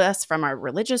heal us from our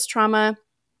religious trauma,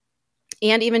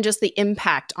 and even just the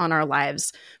impact on our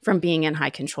lives from being in high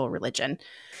control religion.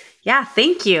 Yeah,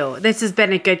 thank you. This has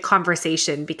been a good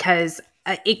conversation, because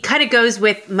it kind of goes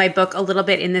with my book a little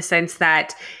bit in the sense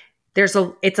that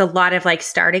it's a lot of like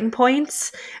starting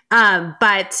points.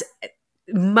 But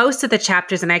most of the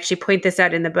chapters, and I actually point this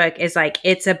out in the book, is like,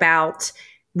 it's about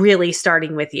really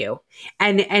starting with you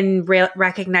and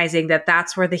recognizing that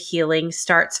that's where the healing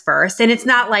starts first. And it's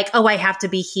not like, oh, I have to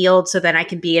be healed so then I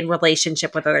can be in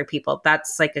relationship with other people.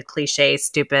 That's like a cliche,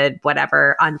 stupid,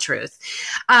 whatever, untruth.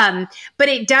 But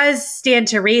it does stand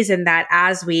to reason that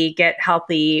as we get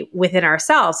healthy within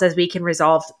ourselves, as we can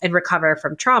resolve and recover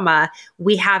from trauma,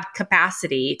 we have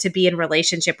capacity to be in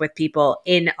relationship with people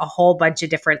in a whole bunch of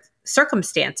different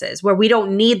circumstances where we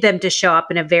don't need them to show up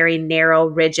in a very narrow,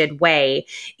 rigid way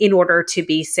in order to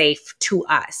be safe to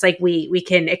us. Like we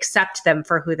can accept them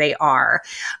for who they are.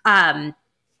 And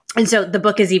so the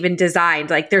book is even designed,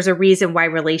 like there's a reason why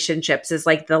relationships is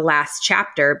like the last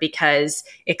chapter, because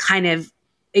it kind of,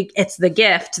 it's the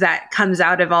gift that comes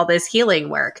out of all this healing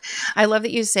work. I love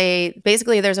that you say,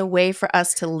 basically, there's a way for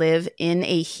us to live in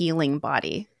a healing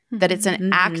body. that it's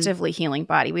an actively healing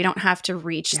body. We don't have to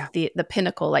reach the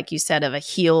pinnacle, like you said, of a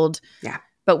healed,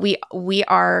 but we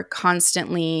are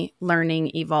constantly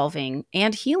learning, evolving,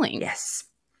 and healing. Yes.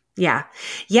 Yeah.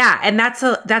 Yeah. And that's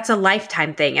a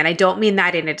lifetime thing. And I don't mean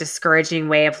that in a discouraging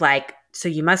way of like, so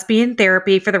you must be in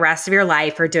therapy for the rest of your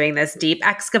life or doing this deep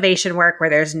excavation work where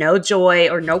there's no joy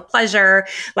or no pleasure.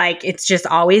 Like it's just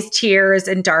always tears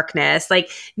and darkness.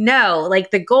 Like, no,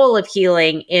 like the goal of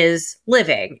healing is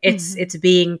living. It's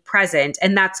being present.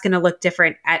 And that's going to look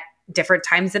different at different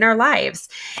times in our lives.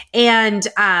 And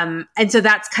so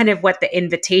that's kind of what the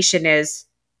invitation is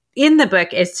in the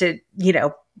book, is to,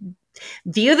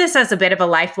 view this as a bit of a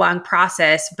lifelong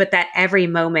process, but that every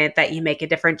moment that you make a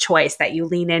different choice, that you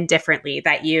lean in differently,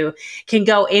 that you can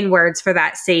go inwards for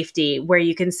that safety, where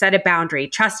you can set a boundary,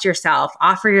 trust yourself,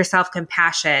 offer yourself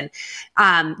compassion.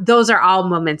 Those are all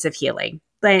moments of healing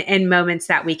and moments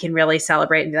that we can really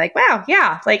celebrate and be like, wow,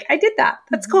 yeah, like I did that.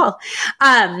 That's cool.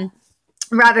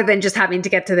 Rather than just having to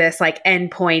get to this like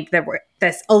end point,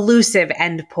 this elusive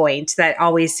end point that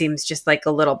always seems just like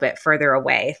a little bit further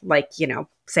away, like,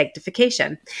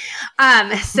 sanctification.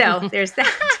 So there's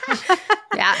that.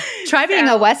 Yeah. Try being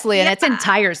a Wesleyan. It's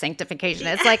entire sanctification.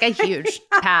 It's like a huge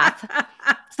path.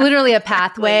 It's literally a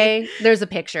pathway. There's a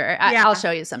picture. I'll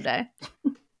show you someday.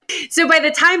 So by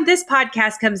the time this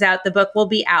podcast comes out, the book will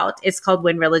be out. It's called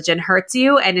When Religion Hurts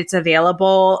You, and it's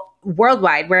available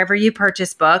worldwide, wherever you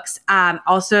purchase books.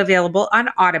 Also available on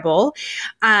Audible.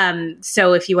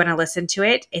 So if you want to listen to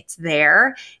it, it's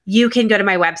there. You can go to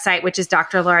my website, which is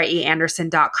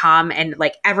drlauraeanderson.com, and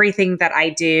like everything that I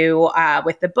do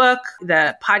with the book,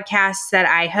 the podcasts that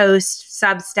I host,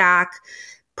 Substack,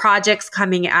 projects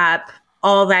coming up,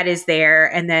 all that is there.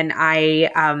 And then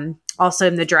I also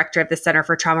am the director of the Center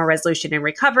for Trauma Resolution and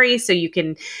Recovery. So you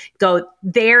can go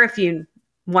there if you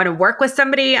want to work with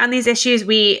somebody on these issues.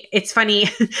 It's funny.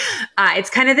 It's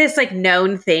kind of this like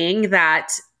known thing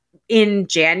that in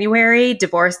January,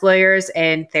 divorce lawyers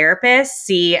and therapists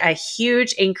see a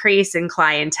huge increase in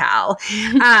clientele.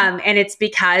 And it's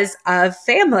because of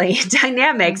family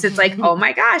dynamics. It's like, oh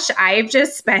my gosh, I've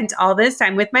just spent all this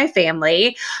time with my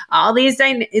family. All these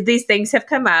things have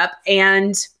come up,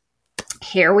 and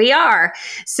here we are.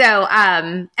 So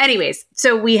anyways,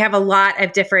 so we have a lot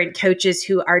of different coaches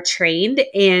who are trained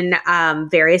in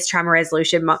various trauma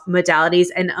resolution modalities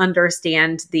and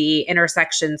understand the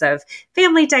intersections of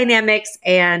family dynamics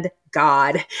and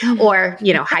God, or,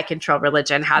 high control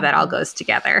religion, how that all goes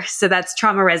together. So that's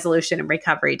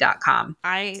traumaresolutionandrecovery.com.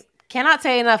 I cannot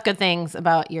say enough good things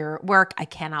about your work. I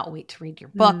cannot wait to read your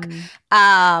book.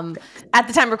 At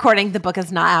the time of recording, the book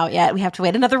is not out yet. We have to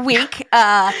wait another week.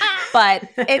 But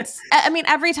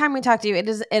every time we talk to you, it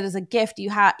is a gift. You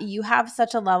have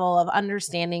such a level of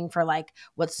understanding for like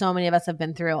what so many of us have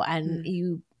been through, and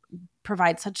you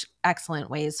provide such excellent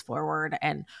ways forward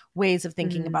and ways of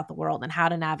thinking about the world and how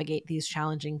to navigate these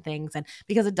challenging things. And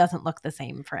because it doesn't look the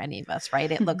same for any of us,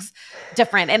 right? It looks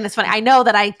different. And it's funny. I know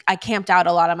that I camped out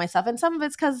a lot on myself, and some of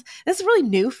it's because this is really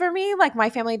new for me. Like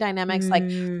my family dynamics, like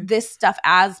this stuff,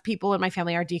 as people in my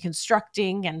family are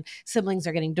deconstructing and siblings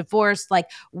are getting divorced,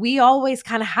 like we always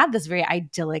kind of had this very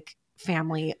idyllic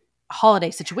family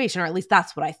holiday situation, or at least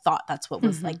that's what I thought. That's what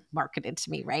was like marketed to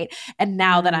me, right? And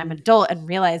now that I'm adult and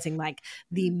realizing like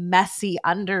the messy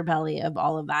underbelly of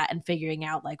all of that, and figuring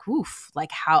out like, oof,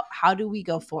 like how do we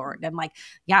go forward? And like,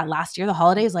 yeah, last year the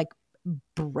holidays like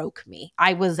broke me.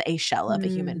 I was a shell of a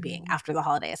human being after the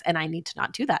holidays, and I need to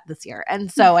not do that this year.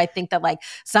 And so I think that like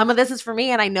some of this is for me,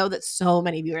 and I know that so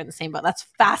many of you are in the same boat. That's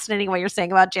fascinating what you're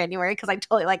saying about January, because I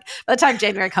totally like by the time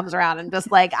January comes around, I'm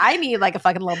just like, I need like a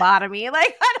fucking lobotomy.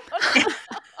 Like, I don't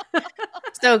know.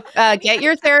 So get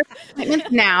your therapy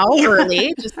appointments now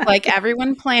early, just like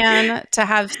everyone plan to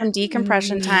have some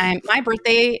decompression time. My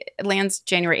birthday lands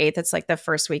January 8th. It's like the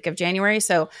first week of January.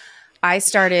 So I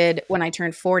started, when I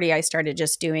turned 40, I started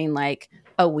just doing like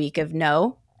a week of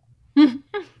no.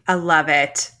 I love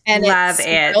it. And love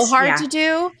it's so hard to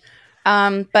do.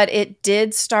 But it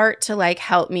did start to like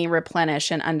help me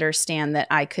replenish and understand that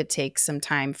I could take some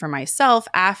time for myself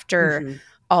after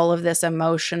all of this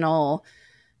emotional,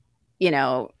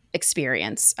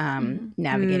 experience,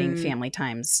 navigating family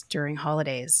times during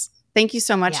holidays. Thank you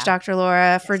so much, Dr.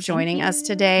 Laura, for joining us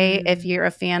today. If you're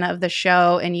a fan of the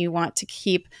show and you want to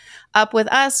keep up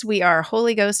with us, we are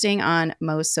Holy Ghosting on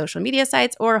most social media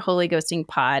sites, or Holy Ghosting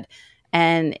Pod.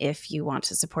 And if you want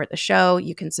to support the show,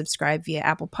 you can subscribe via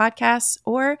Apple Podcasts,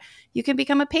 or you can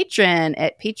become a patron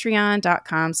at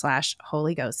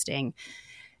patreon.com/holyghosting.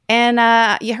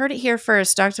 And you heard it here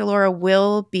first. Dr. Laura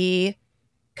will be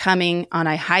coming on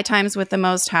a High Times with the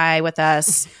Most High with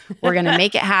us. We're going to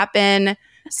make it happen.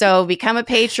 So become a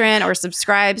patron or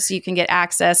subscribe so you can get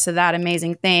access to that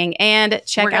amazing thing. And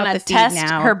check out the feed test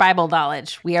now. her Bible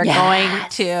knowledge. We are going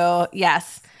to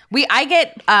I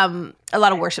get a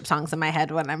lot of worship songs in my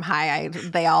head when I'm high.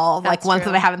 They all like ones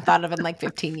that I haven't thought of in like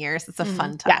 15 years. It's a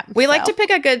fun time. Yeah, we like to pick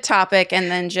a good topic and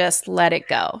then just let it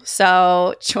go.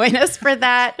 So join us for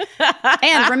that.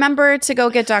 And remember to go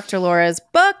get Dr. Laura's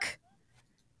book.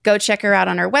 Go check her out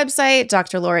on her website,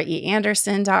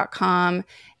 drlauraeanderson.com.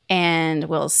 And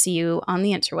we'll see you on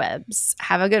the interwebs.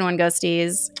 Have a good one,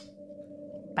 ghosties.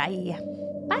 Bye.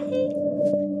 Bye.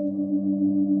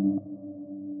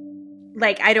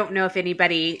 Like, I don't know if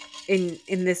anybody in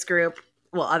this group,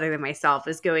 well, other than myself,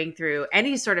 is going through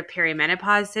any sort of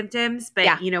perimenopause symptoms.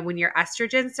 But, when your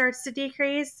estrogen starts to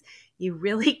decrease, you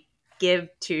really give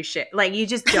two shits. Like, you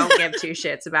just don't give two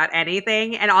shits about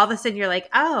anything. And all of a sudden you're like,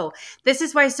 oh, this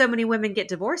is why so many women get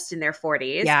divorced in their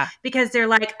 40s. Yeah. Because they're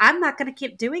like, I'm not going to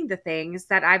keep doing the things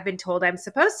that I've been told I'm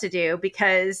supposed to do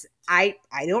because I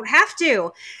don't have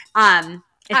to. I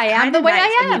am the way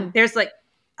I am. I mean, there's like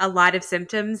a lot of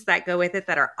symptoms that go with it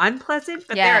that are unpleasant,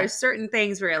 but there are certain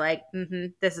things where you're like,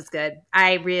 this is good.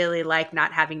 I really like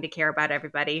not having to care about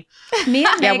everybody. Me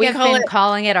and Meg have been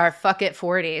calling it our fuck it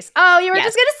 40s. Oh, you were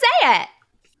just going to say it.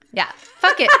 Yeah.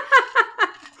 Fuck it.